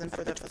 $25,000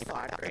 for the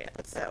facade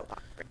grant. So,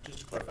 Just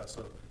to clarify,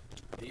 so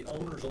the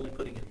owner's only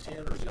putting in 10,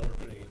 or is the owner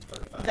putting in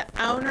 35?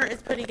 the owner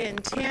is putting in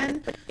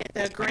 10.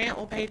 The grant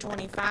will pay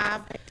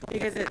 25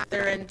 because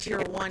they're in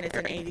tier 1. It's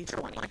an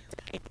 80-20.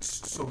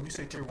 So when you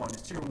say tier 1,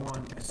 is tier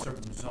 1 a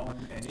certain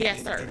zone? And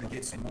Yes, sir. And it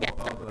gets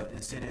more of an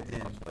incentive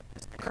than?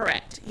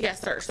 Correct.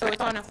 Yes, sir. So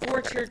it's on a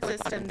 4-tiered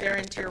system. They're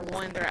in tier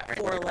 1. They're at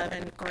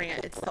 411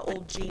 Grant. It's the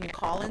old Gene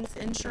Collins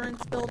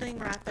Insurance Building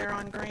right there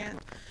on Grant.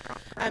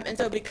 And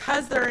so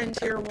because they're in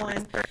tier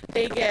 1,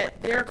 they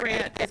get, their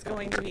grant is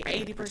going to be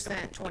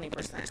 80%,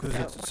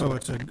 20%. So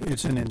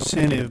it's an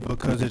incentive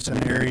because it's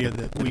an area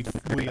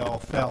that we all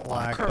felt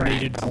like Correct.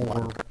 needed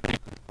more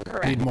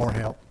Correct. more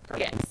help.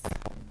 Yes.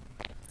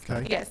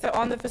 Okay. Yeah, so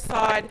on the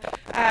facade,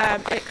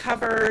 it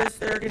covers,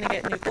 they're gonna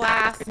get new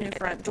glass, new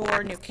front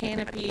door, new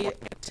canopy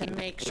to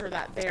make sure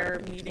that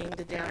they're meeting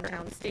the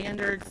downtown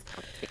standards.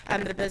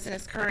 The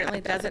business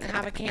currently doesn't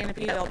have a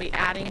canopy, they'll be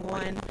adding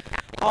one.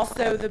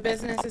 Also, the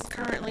business is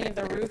currently,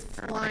 the roof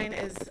line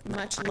is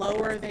much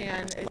lower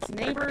than its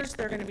neighbors.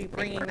 They're gonna be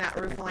bringing that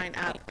roof line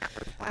up,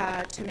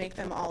 to make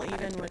them all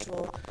even, which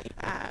will,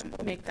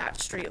 make that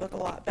street look a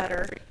lot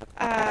better.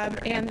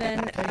 And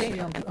then Casey, they,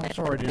 I'm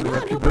sorry to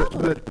interrupt no you,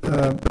 but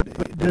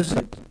does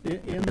it,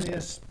 in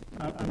this,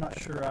 I'm not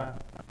sure I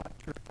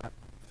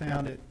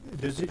found it,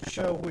 does it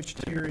show which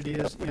tier it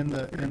is in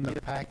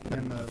the pack,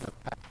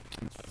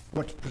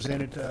 what's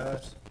presented to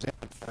us?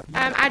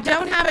 I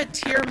don't have a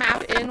tier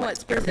map in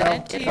what's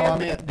presented to you. No, I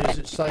meant, does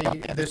it say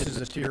this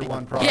is a tier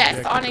 1 project?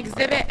 Yes, on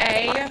Exhibit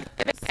A,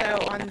 so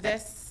on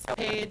this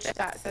page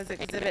that says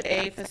Exhibit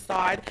A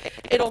facade,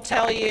 it'll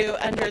tell you,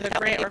 under the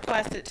grant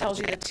request, it tells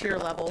you the tier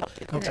level.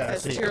 And Okay, I it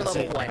says see, tier I see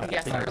level it 1, now.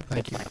 yes, sir.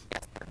 Thank you.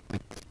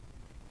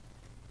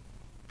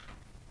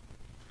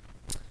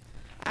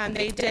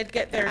 They did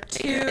get their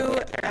 2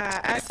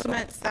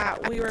 estimates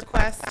that we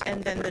request,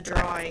 and then the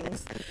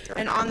drawings.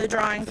 And on the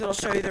drawings, it'll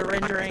show you the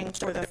rendering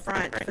for the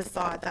front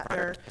facade that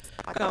they're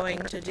going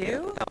to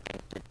do.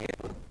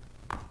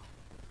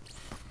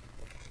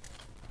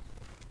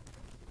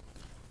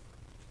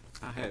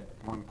 I had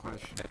one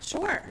question.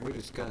 Sure. We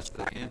discussed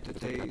the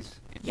entities.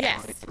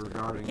 Yes.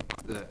 Regarding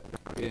the,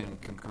 being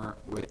concurrent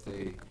with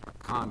the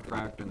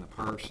contract and the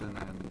person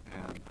and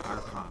our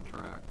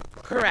contract.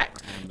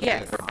 Correct, And the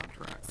yes. bid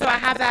contract. So I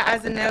have that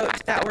as a note,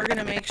 that we're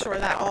gonna make sure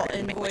that all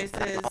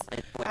invoices,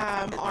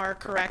 are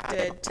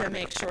corrected to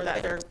make sure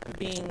that they're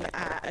being,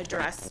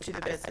 addressed to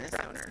the business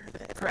owner,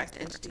 the correct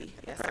entity,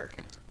 yes, sir.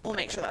 We'll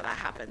make sure that that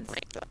happens.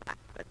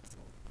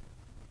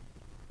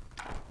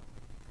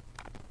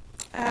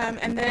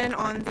 And then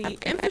on the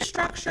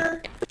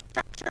infrastructure,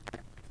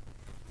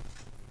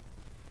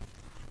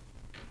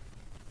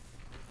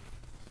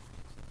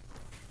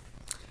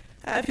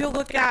 if you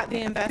look at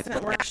the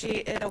investment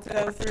worksheet, it'll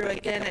go through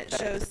again, it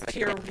shows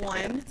tier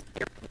 1.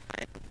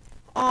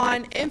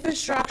 On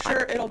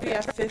infrastructure, it'll be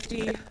a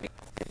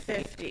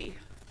 50-50,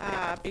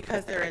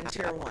 because they're in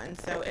tier 1.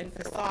 So in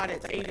facade,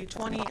 it's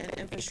 80-20, and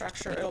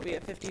infrastructure, it'll be a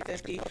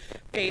 50-50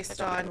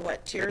 based on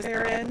what tier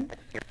they're in.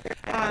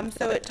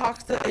 So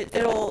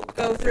it'll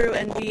go through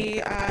and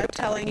be,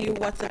 telling you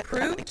what's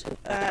approved,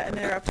 and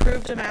their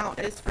approved amount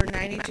is for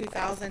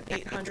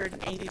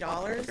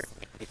 $92,880.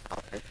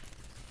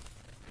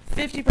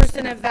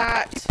 50% of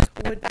that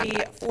would be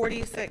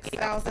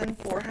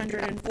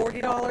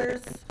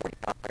 $46,440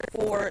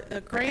 for the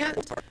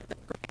grant,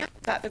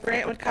 that the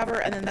grant would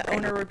cover, and then the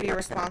owner would be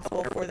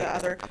responsible for the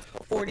other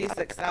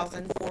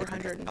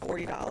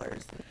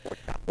 $46,440.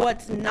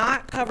 What's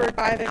not covered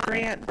by the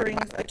grant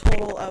brings a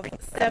total of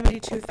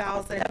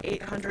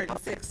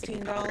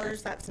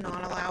 $72,816. That's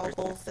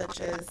non-allowable, such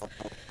as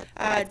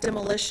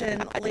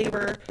demolition,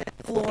 labor,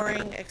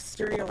 flooring,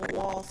 exterior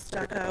wall,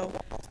 stucco,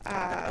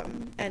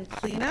 and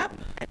cleanup.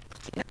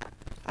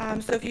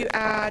 So if you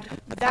add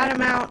that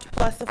amount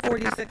plus the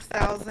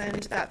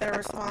 $46,000 that they're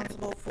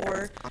responsible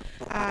for,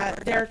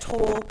 their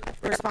total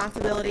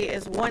responsibility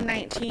is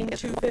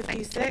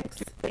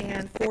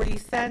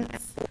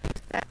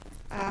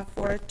 $119,256.40,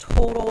 for a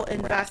total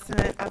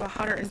investment of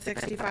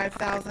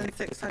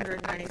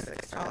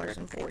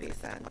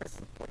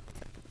 $165,696.40.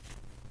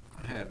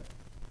 I had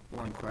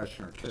one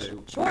question or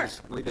two. Sure.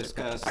 We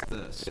discussed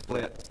the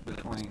split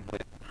between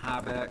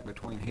HVAC,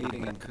 between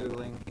heating and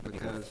cooling,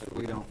 because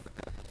we don't,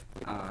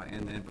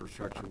 in the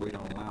infrastructure, we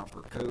don't allow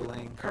for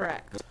cooling.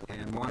 Correct.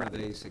 And one of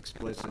these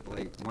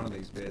explicitly, one of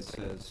these bids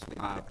says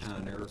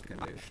 5-ton air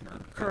conditioner.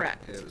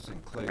 Correct. It was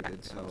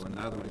included, so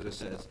another one just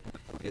says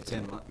it's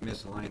in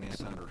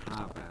miscellaneous under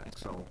HVAC,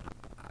 so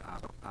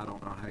I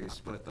don't know how you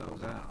split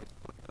those out.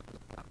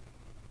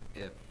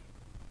 If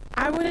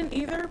I wouldn't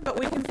either, but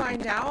we can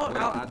find out.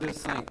 Well, I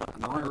just think,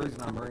 the only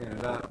reason I'm bringing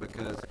it up,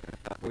 because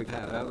we've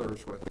had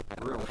others with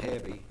real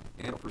heavy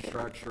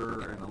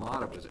infrastructure, and a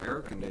lot of it is air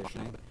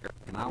conditioning,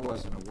 and I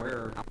wasn't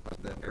aware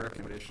that air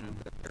conditioning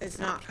It's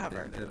not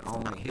covered. it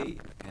only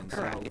heat, and so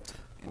Correct.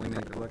 we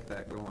need to look at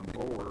that going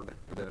forward,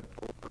 that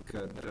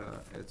could,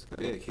 it's could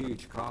be a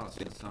huge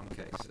cost in some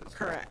cases.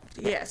 Correct,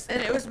 yes.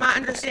 And it was my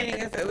understanding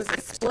if it was a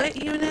split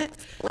unit,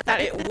 that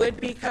it would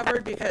be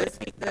covered because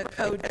the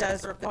code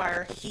does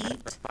require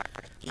heat.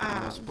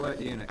 A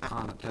split unit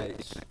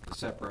connotates the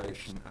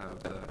separation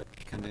of the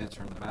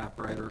condenser and the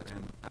evaporator,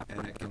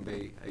 and it can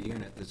be a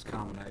unit that's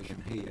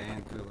combination heat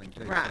and cooling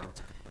too. Right.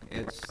 So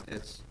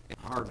it's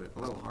hard, a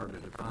little hard to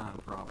define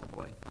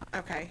probably.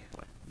 Okay,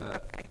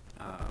 But,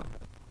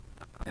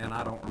 and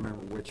I don't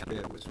remember which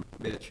bid was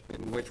which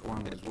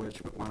one was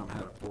which, but one of them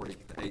had a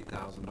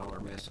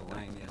 $48,000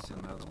 miscellaneous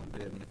and the other one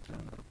didn't.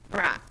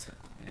 right.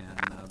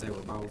 And they were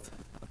both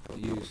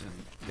using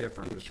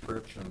different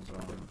descriptions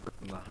on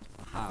the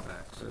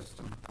HVAC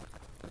system.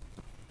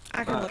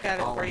 I can look at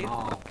it for you.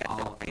 All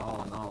in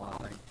all, I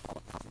think,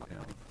 you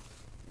know,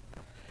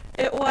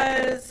 It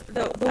was,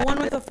 the one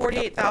with the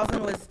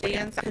 48,000 was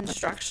Dan's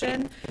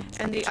Construction,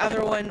 and the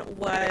other one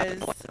was,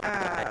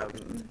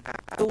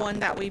 the one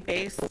that we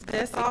based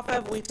this off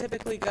of. We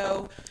typically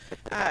go,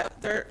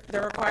 they're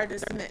required to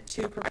submit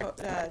two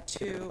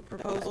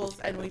proposals,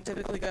 and we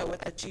typically go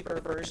with the cheaper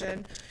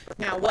version.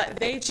 Now, what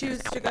they choose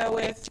to go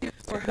with,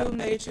 or whom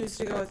they choose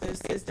to go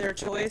with is their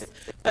choice,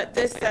 but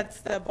this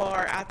sets the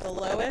bar at the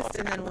lowest,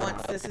 and then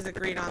once this is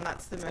agreed on,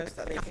 that's the most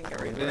that they can get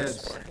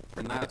reimbursed for.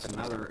 And that's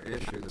another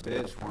issue, the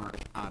bids weren't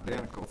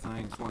identical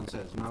things, one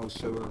says no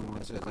sewer, and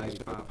one says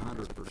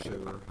 8,500 per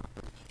sewer,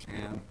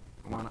 and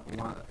one,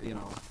 you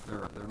know,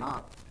 they're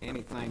not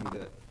anything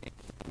that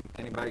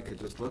anybody could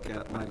just look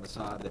at and make a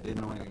decide that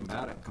didn't know anything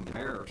about it and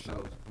compare,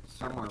 so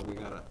somewhere we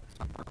gotta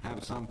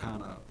have some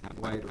kind of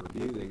way to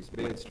review these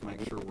bids to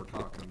make sure we're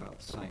talking about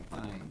the same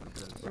thing,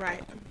 because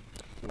Right.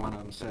 one of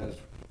them says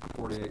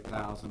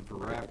 48,000 for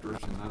rafters,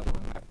 and the other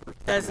one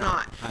Does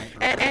not.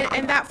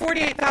 And that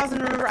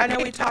 48,000, remember, I know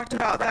we talked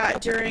about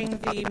that during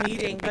the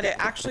meeting, but it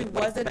actually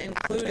wasn't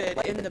included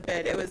in the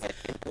bid. It was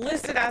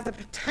listed as a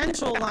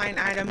potential line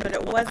item, but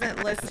it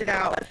wasn't listed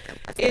out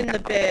in the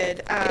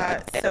bid.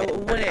 So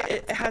when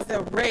it has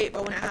the rate,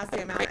 but when it has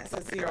the amount, it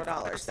says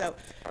 $0. So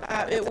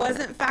it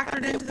wasn't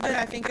factored into the bid.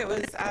 I think it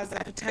was as a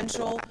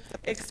potential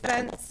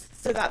expense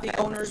so that the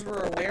owners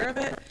were aware of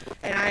it.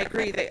 And I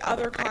agree, the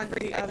other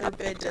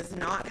bid does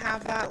not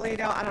have that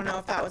laid out. I don't know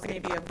if that was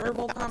maybe a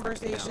verbal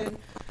conversation,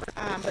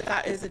 but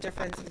that is a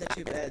difference in the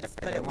two bids.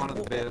 But one of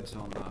the bids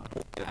on the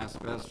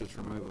asbestos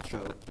removal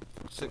showed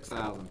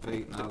 6,000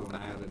 feet, and the other one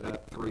added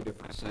up 3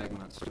 different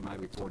segments to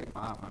maybe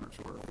 4,500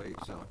 square feet.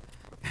 So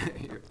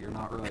you're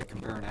not really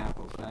comparing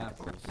apples to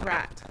apples.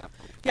 Right.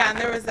 Yeah, and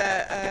there was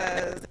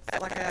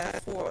like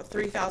a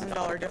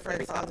 $3,000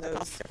 difference on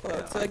those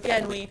quotes. So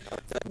again, we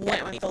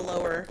went with the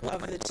lower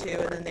of the two,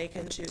 and then they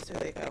can choose who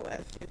they go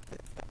with.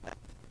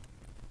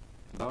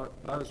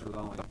 Those were the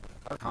only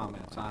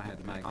comments I had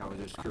to make. I was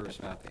just curious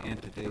about the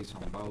entities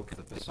on both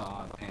the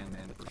facade and the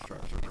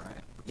infrastructure,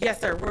 right? Yes,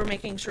 sir. We're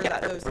making sure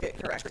that those get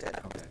corrected.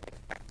 Okay.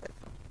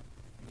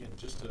 Again,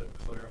 just to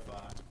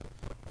clarify,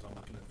 because I'm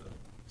looking at the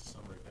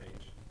summary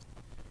page.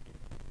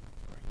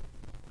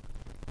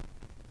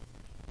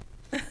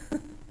 Is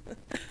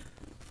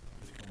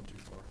it going too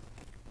far?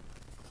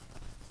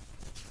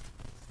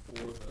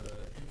 For the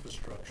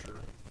infrastructure,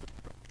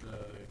 the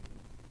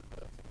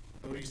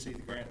ODC, the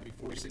grant would be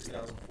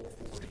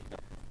 $46,440.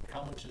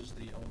 How much is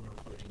the owner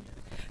putting in?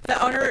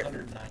 The owner,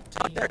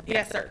 119.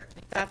 yes, sir.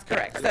 That's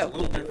correct. It's a So,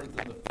 little different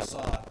than the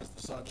facade, because the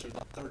facade showed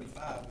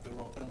 35, but the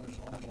owner's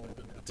only putting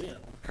 10.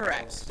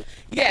 correct.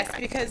 Yes,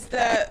 because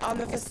on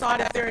the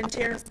facade, if they're in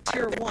tier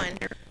 1,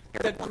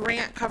 the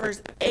grant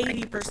covers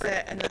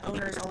 80% and the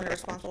owner is only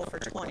responsible for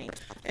 20.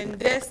 And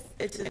this,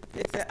 it's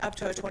up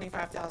to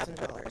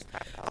 $25,000.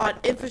 On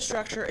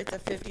infrastructure, it's a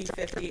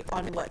 50-50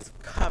 on what's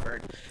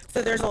covered.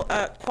 So there's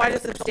quite a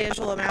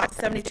substantial amount,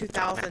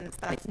 $72,000,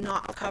 that's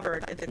not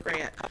covered in the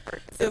grant.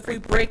 So if we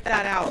break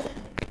that out,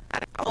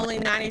 only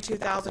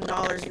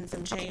 $92,000 and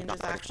some change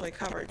is actually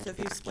covered. So if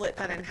you split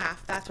that in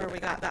half, that's where we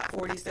got that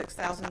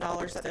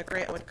 $46,000 that the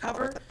grant would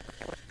cover.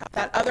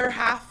 That other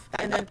half,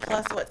 and then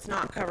plus what's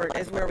not covered,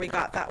 is where we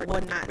got that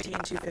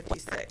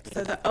 $119,256.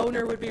 So the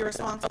owner would be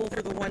responsible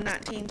for the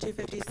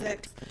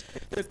 $119,256.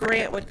 The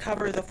grant would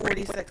cover the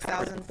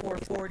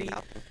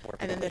 $46,440,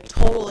 and then the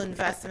total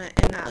investment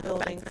in that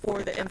building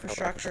for the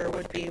infrastructure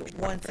would be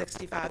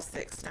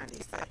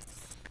 $165,696.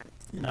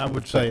 And I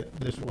would say it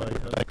this way,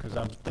 because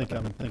I'm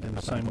thinking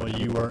the same way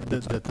you were,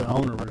 that the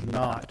owner was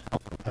not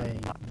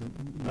paying,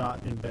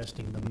 not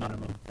investing the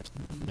minimum.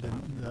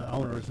 The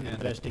owner is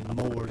investing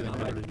more than At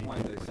they the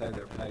point they say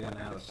they're paying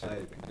out of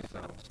savings,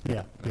 so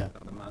Yeah, yeah.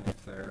 the money's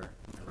there,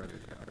 they're ready to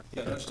go.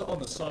 Yeah, there's on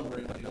the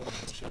summary, the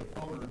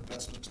owner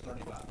investment's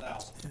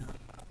 35,000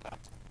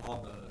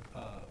 on the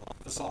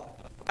facade.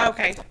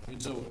 Okay,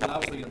 And so what I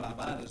was thinking in my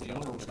mind is the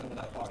owner was coming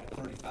out of pocket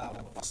 35 on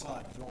the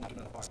facade, you're only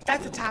coming out of pocket.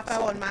 that's a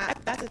typo on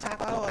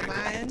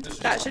my end.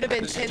 That should have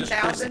been This is just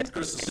 10,000.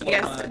 Chris's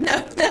Yes, line.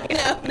 no.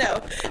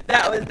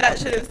 That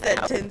should have said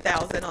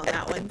 10,000 on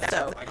that one.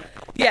 So,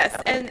 yes,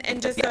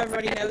 and just so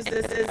everybody knows,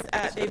 this is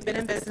they've been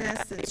in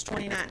business since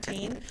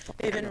 2019.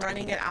 They've been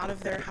running it out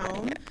of their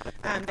home.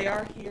 They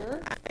are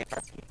here,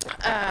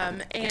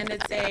 and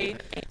it's a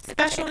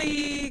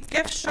specialty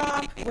gift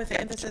shop with an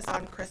emphasis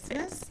on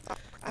Christmas.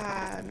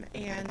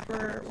 And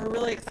we're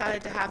really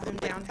excited to have them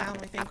downtown.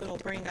 We think it'll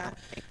bring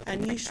a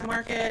niche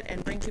market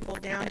and bring people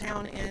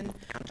downtown in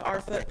to our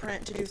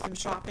footprint to do some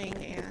shopping,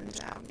 and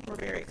we're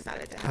very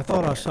excited to I have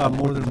thought them I saw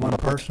more than one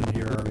person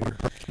here earlier.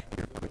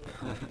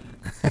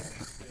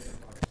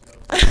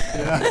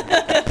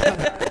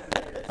 Yeah.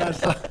 I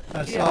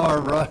saw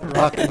her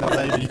rocking the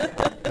baby.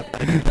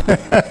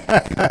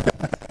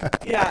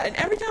 Yeah, and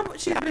every time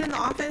she's been in the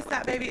office,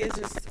 that baby is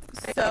just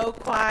so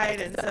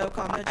quiet and so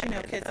calm. But you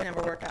know, kids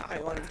never work out how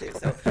you want them to,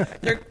 so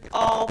they're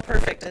all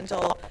perfect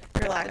until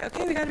you're like,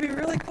 okay, we got to be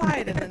really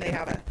quiet, and then they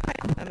have a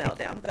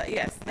meltdown. But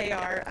yes, they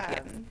are.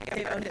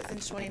 They've owned it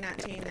since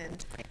 2019,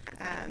 and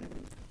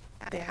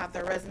They have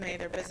their resume,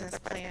 their business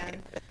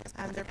plan,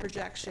 their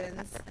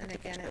projections, and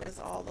again, it was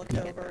all looked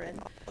over, and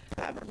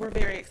we're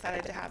very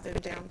excited to have them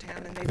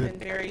downtown, and they've been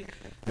very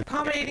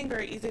accommodating,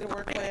 very easy to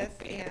work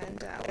with,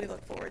 and we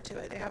look forward to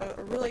it. They have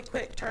a really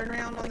quick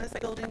turnaround on this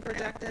building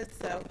projected,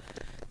 so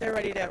they're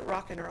ready to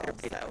rock and roll,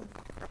 so.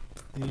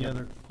 Any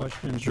other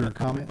questions or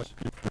comments?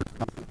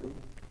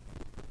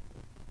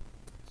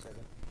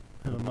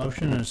 Have a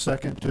motion and a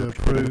second to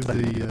approve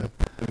the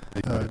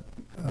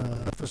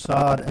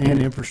facade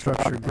and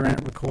infrastructure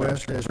grant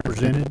request as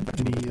presented.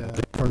 Any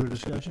further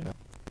discussion?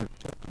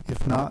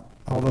 If not,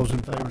 all those in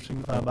favor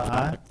signify by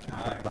aye.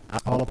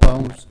 All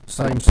opposed,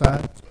 same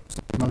sign.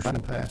 Motion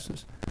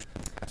passes.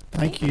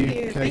 Thank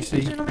you,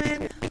 Casey. Thank you,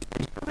 gentlemen.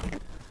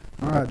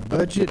 All right,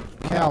 budget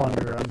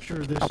calendar. I'm sure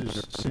this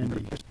is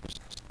Cindy.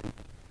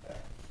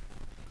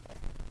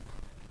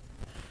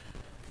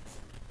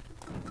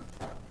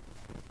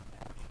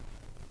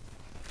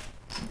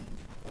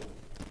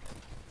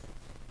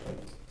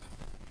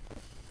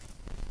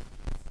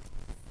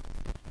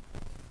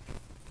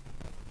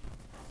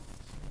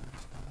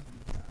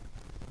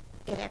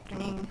 Good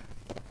afternoon.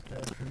 Good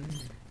afternoon.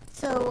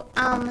 So,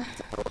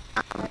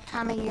 that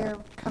time of year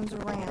comes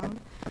around.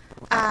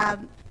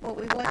 What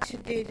we want to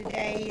do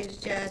today is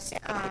just,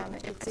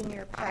 it's in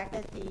your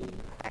packet,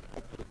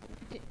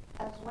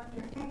 I was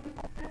wondering.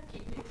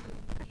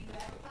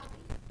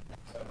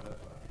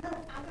 No,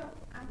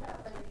 I'm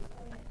not ready.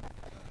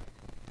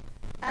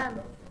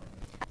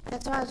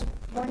 That's why I was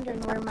wondering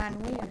where mine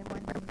went.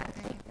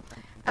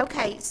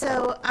 Okay,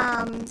 so,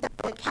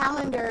 the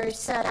calendar is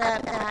set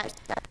up that,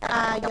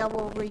 y'all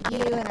will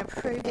review and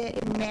approve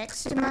it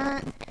next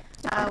month.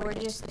 We're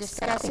just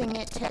discussing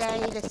it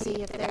today to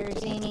see if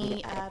there's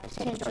any,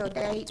 potential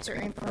dates or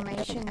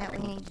information that we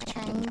need to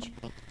change.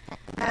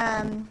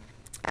 As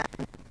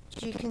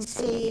you can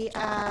see,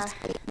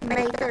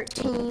 May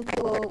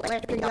 13th,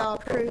 after y'all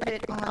approve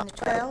it on the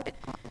 12th,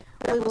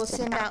 we will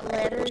send out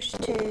letters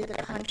to the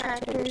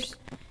contractors.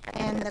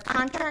 And the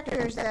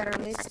contractors that are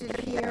listed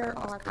here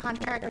are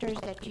contractors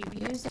that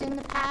you've used in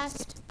the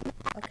past,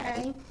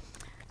 okay?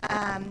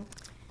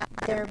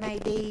 There may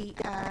be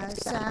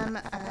some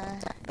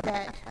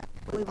that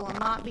we will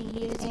not be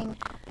using.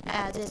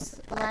 This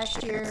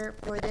last year,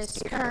 for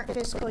this current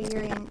fiscal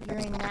year you're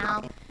in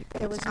now,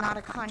 there was not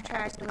a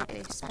contract with the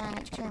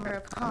Hispanic Chamber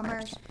of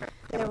Commerce.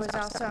 There was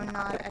also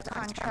not a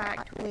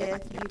contract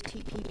with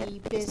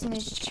UTPB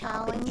Business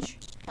Challenge.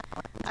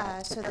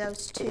 So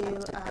those two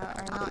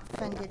are not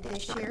funded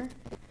this year,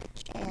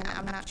 and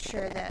I'm not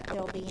sure that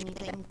there'll be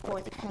anything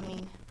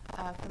forthcoming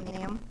from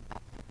them.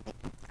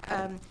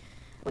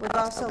 We've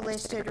also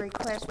listed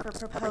requests for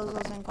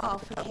proposals and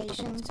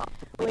qualifications.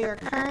 We are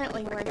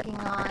currently working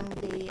on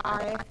the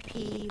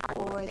RFP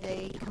for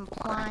the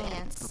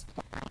compliance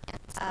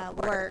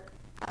work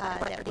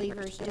that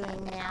Weaver's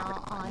doing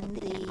now on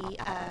the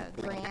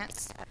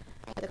grants,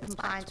 the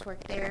compliance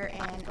work there,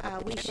 and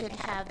we should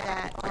have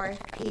that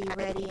RFP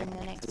ready in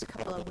the next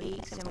couple of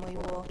weeks, and we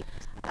will,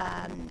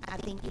 I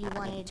think you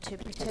wanted to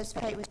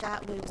participate with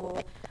that. We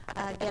will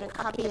get a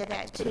copy of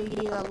that to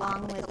you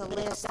along with a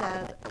list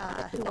of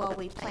who all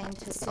we plan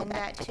to send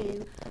that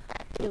to.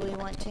 Do we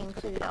want to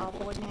include all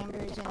board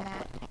members in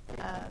that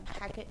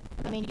packet?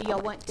 I mean, do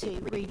y'all want to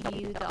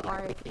review the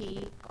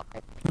RFP?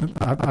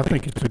 I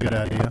think it's a good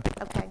idea.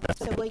 Okay,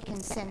 so we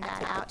can send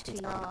that out to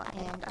y'all,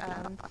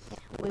 and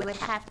we would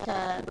have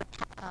to,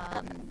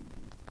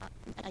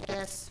 I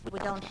guess we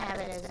don't have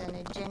it as an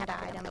agenda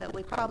item, but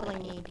we probably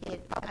need to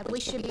get, we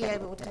should be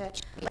able to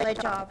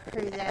let y'all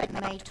approve that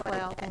May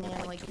 12th, and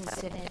then we can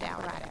send it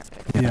out right after.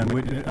 Yeah,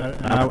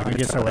 and I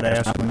guess I would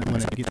ask when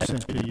it gets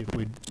sent to you if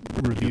we'd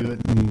review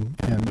it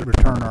and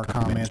return our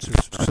comments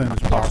as soon as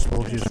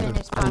possible, just so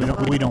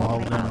we don't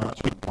hold them up.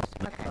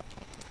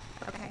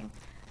 Okay.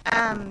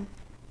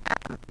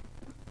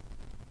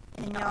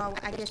 And y'all,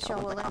 I guess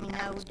y'all will let me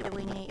know if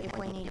we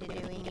need to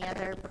do any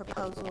other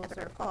proposals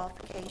or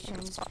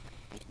qualifications.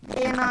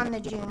 Then on the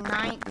June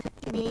 9th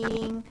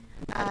meeting,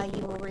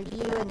 you will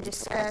review and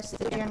discuss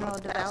the general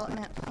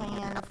development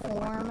plan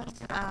form.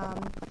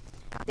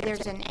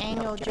 There's an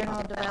annual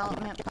general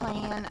development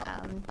plan.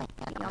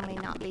 Y'all may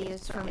not be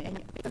as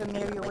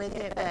familiar with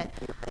it, but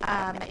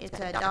it's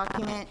a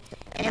document.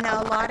 And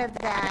a lot of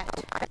that,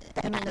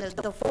 I mean,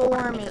 the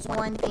form is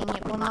one thing.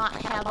 It will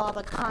not have all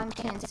the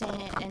contents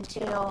in it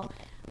until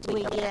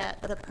we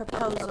get the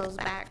proposals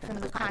back from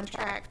the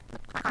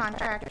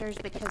contractors,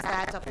 because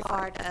that's a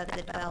part of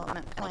the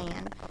development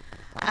plan.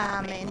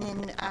 And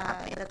then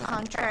the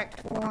contract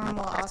form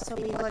will also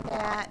be looked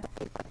at.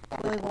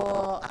 We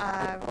will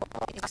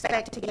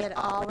expect to get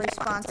all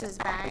responses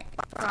back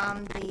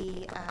from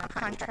the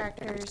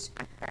contractors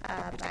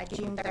by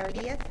June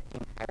 30th.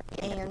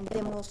 And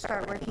then we'll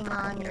start working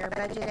on your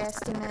budget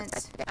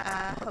estimates.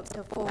 Hope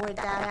to forward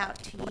that out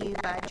to you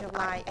by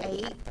July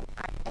 8th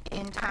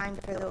in time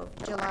for the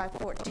July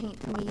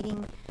 14th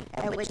meeting,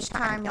 at which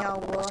time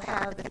y'all will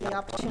have the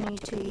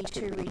opportunity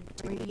to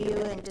review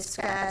and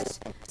discuss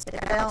the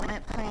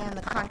development plan,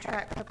 the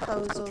contract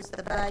proposals,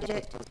 the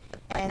budget,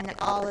 and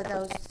all of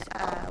those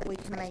we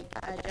can make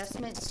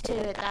adjustments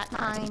to at that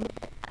time,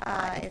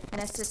 if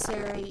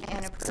necessary,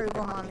 and approve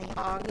them on the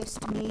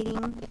August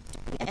meeting.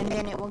 And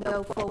then it will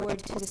go forward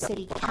to the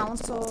city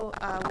council,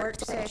 work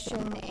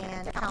session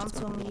and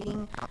council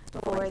meeting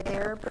for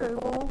their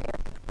approval.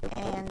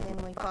 And then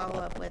we follow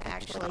up with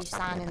actually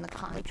signing the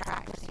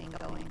contracts and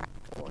going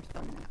forth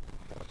on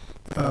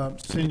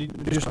that. Cindy,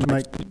 just to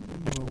make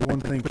one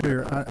thing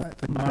clear,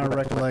 my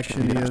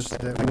recollection is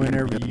that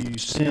whenever you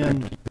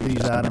send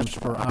these items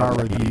for our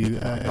review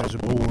as a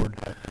board,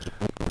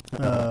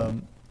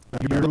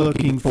 you're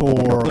looking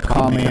for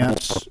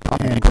comments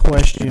and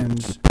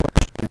questions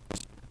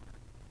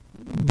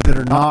that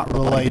are not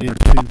related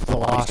to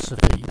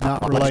philosophy,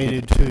 not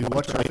related to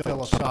what's our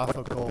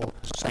philosophical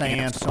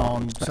stance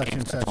on such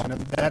and such. And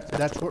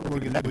that's what we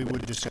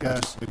would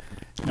discuss,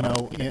 you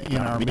know, in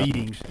our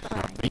meetings.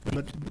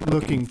 But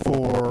looking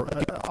for,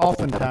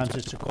 oftentimes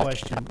it's a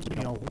question,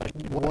 you know,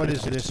 what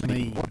does this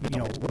mean? You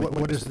know,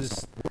 what is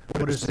this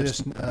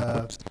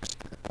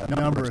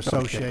number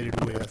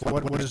associated with?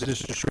 What does this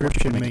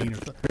description mean?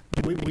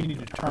 We need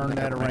to turn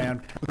that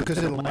around, because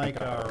it'll make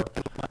our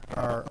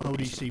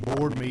ODC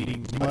board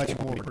meetings much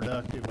more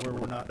productive, where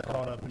we're not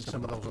caught up in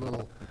some of those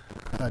little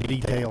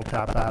detail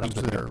type items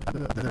that are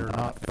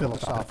not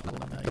philosophical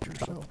in nature.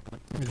 So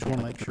I just want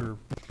to make sure.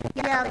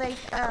 Yeah,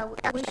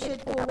 we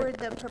should forward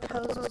the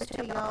proposals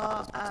to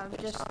y'all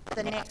just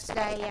the next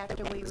day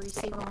after we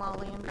receive them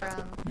all in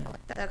from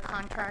the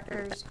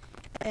contractors,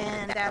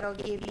 and that'll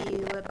give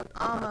you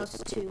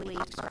almost 2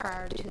 weeks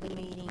prior to the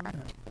meeting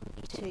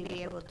to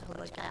be able to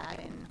look at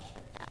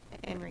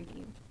and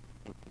review.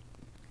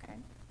 Okay.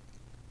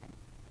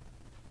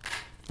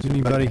 Does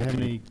anybody have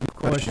any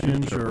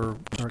questions or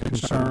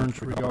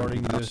concerns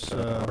regarding this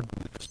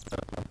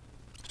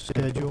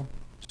schedule?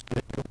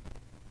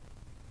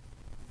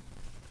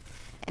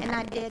 And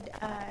I did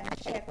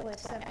check with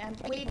some, and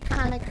we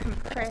kind of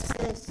compressed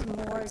this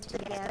more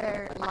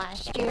together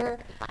last year.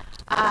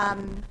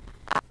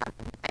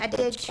 I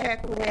did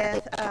check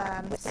with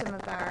some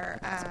of our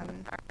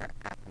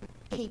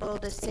people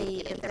to see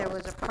if there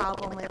was a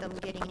problem with them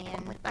getting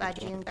in by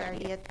June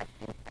 30th.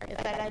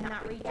 If I did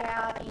not reach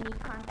out, any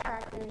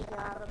contractors that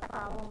have a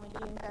problem with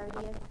June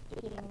 30th,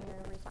 getting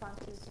their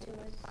responses to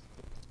us.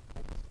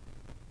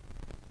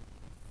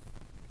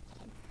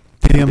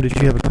 Tim, did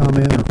you have a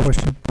comment or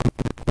question?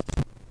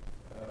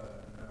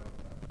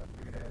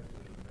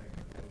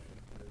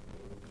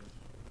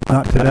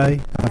 Not today.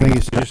 I think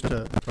it's just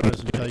a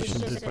presentation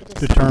to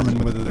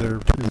determine whether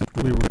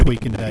we were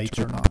tweaking dates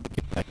or not.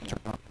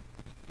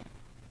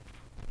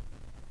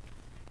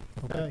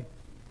 Okay.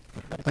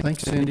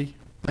 Thanks, Cindy.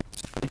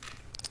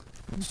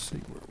 Let's see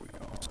where we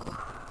are.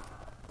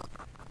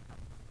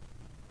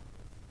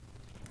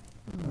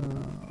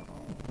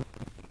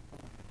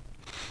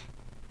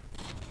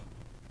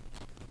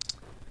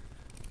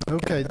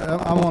 Okay,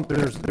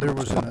 there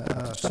was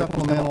a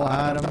supplemental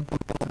item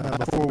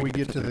before we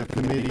get to the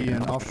committee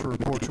and officer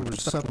reports. There was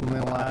a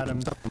supplemental item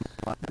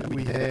that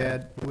we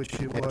had, which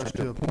it was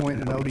to appoint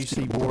an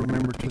ODC board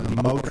member to the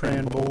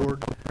Motran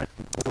board.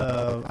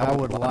 I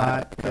would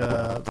like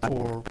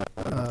for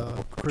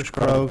Chris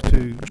Crowe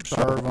to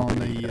serve on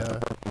the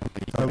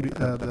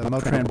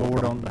Motran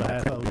board on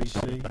behalf of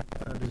ODC.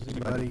 Does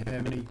anybody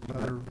have any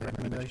other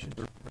recommendations?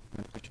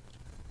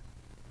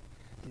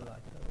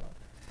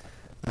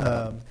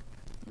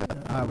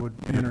 I would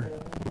enter.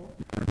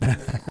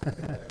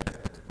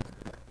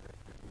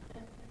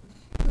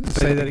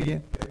 Say that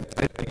again.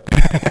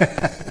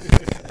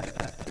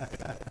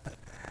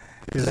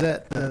 Is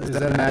that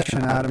an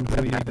action item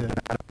that we need to?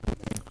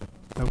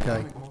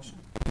 Okay.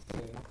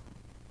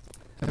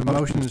 A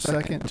motion and a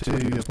second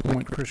to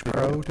appoint Chris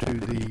Crowe to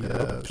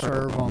the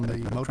serve on the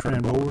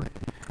Motran board.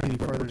 Any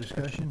further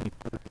discussion?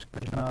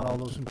 If not, all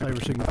those in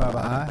favor signify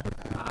by aye.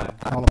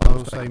 All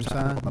opposed, same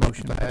sign.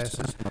 Motion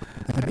passes.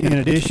 In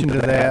addition to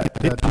that,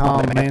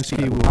 Tom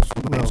Mansky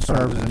will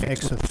serve as an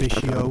ex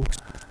officio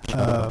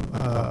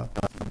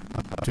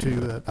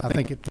I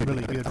think it's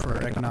really good for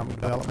our economic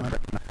development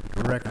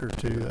director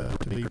to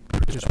be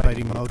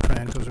participating in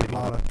Motran, because there's a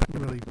lot of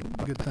really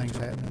good things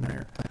happening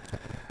there.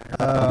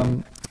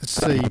 Let's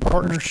see,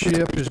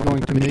 partnership is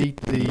going to meet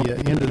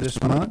the end of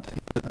this month.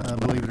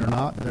 Believe it or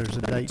not, there's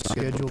a date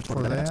scheduled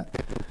for that.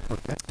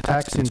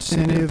 Tax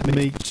incentive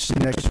meets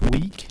next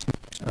week.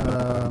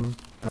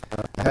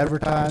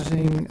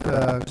 Advertising,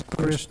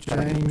 Chris,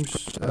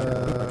 James,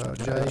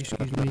 Jay,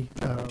 excuse me,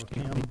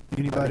 Kim,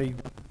 anybody,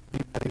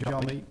 did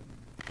y'all meet?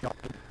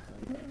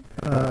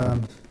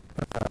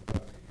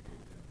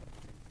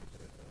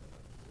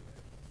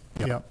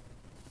 Yep.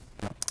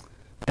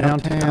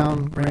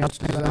 Downtown grants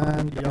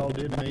design, y'all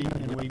did meet,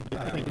 and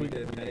I think we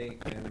did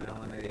meet, and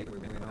Melanie, we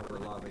went over a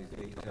lot of these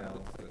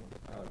details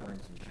that bring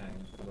some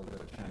change, a little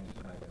bit of change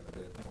to make in the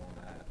bid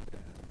format,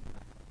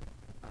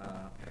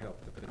 and help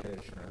the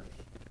petitioners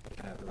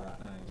have the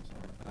right names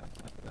on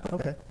it.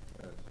 Okay.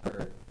 It's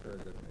very, very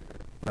good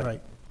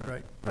meeting.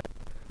 Right.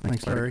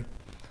 Thanks, Larry.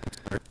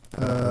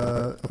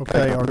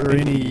 Okay, are there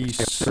any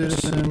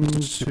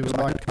citizens who would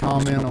like to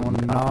comment on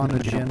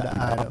non-agenda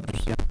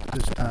items? at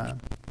this time?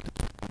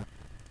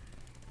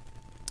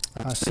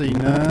 I see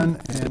none,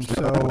 and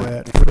so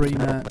at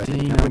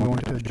 3:19, I'm going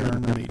to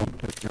adjourn the meeting.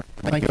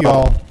 Thank you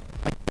all.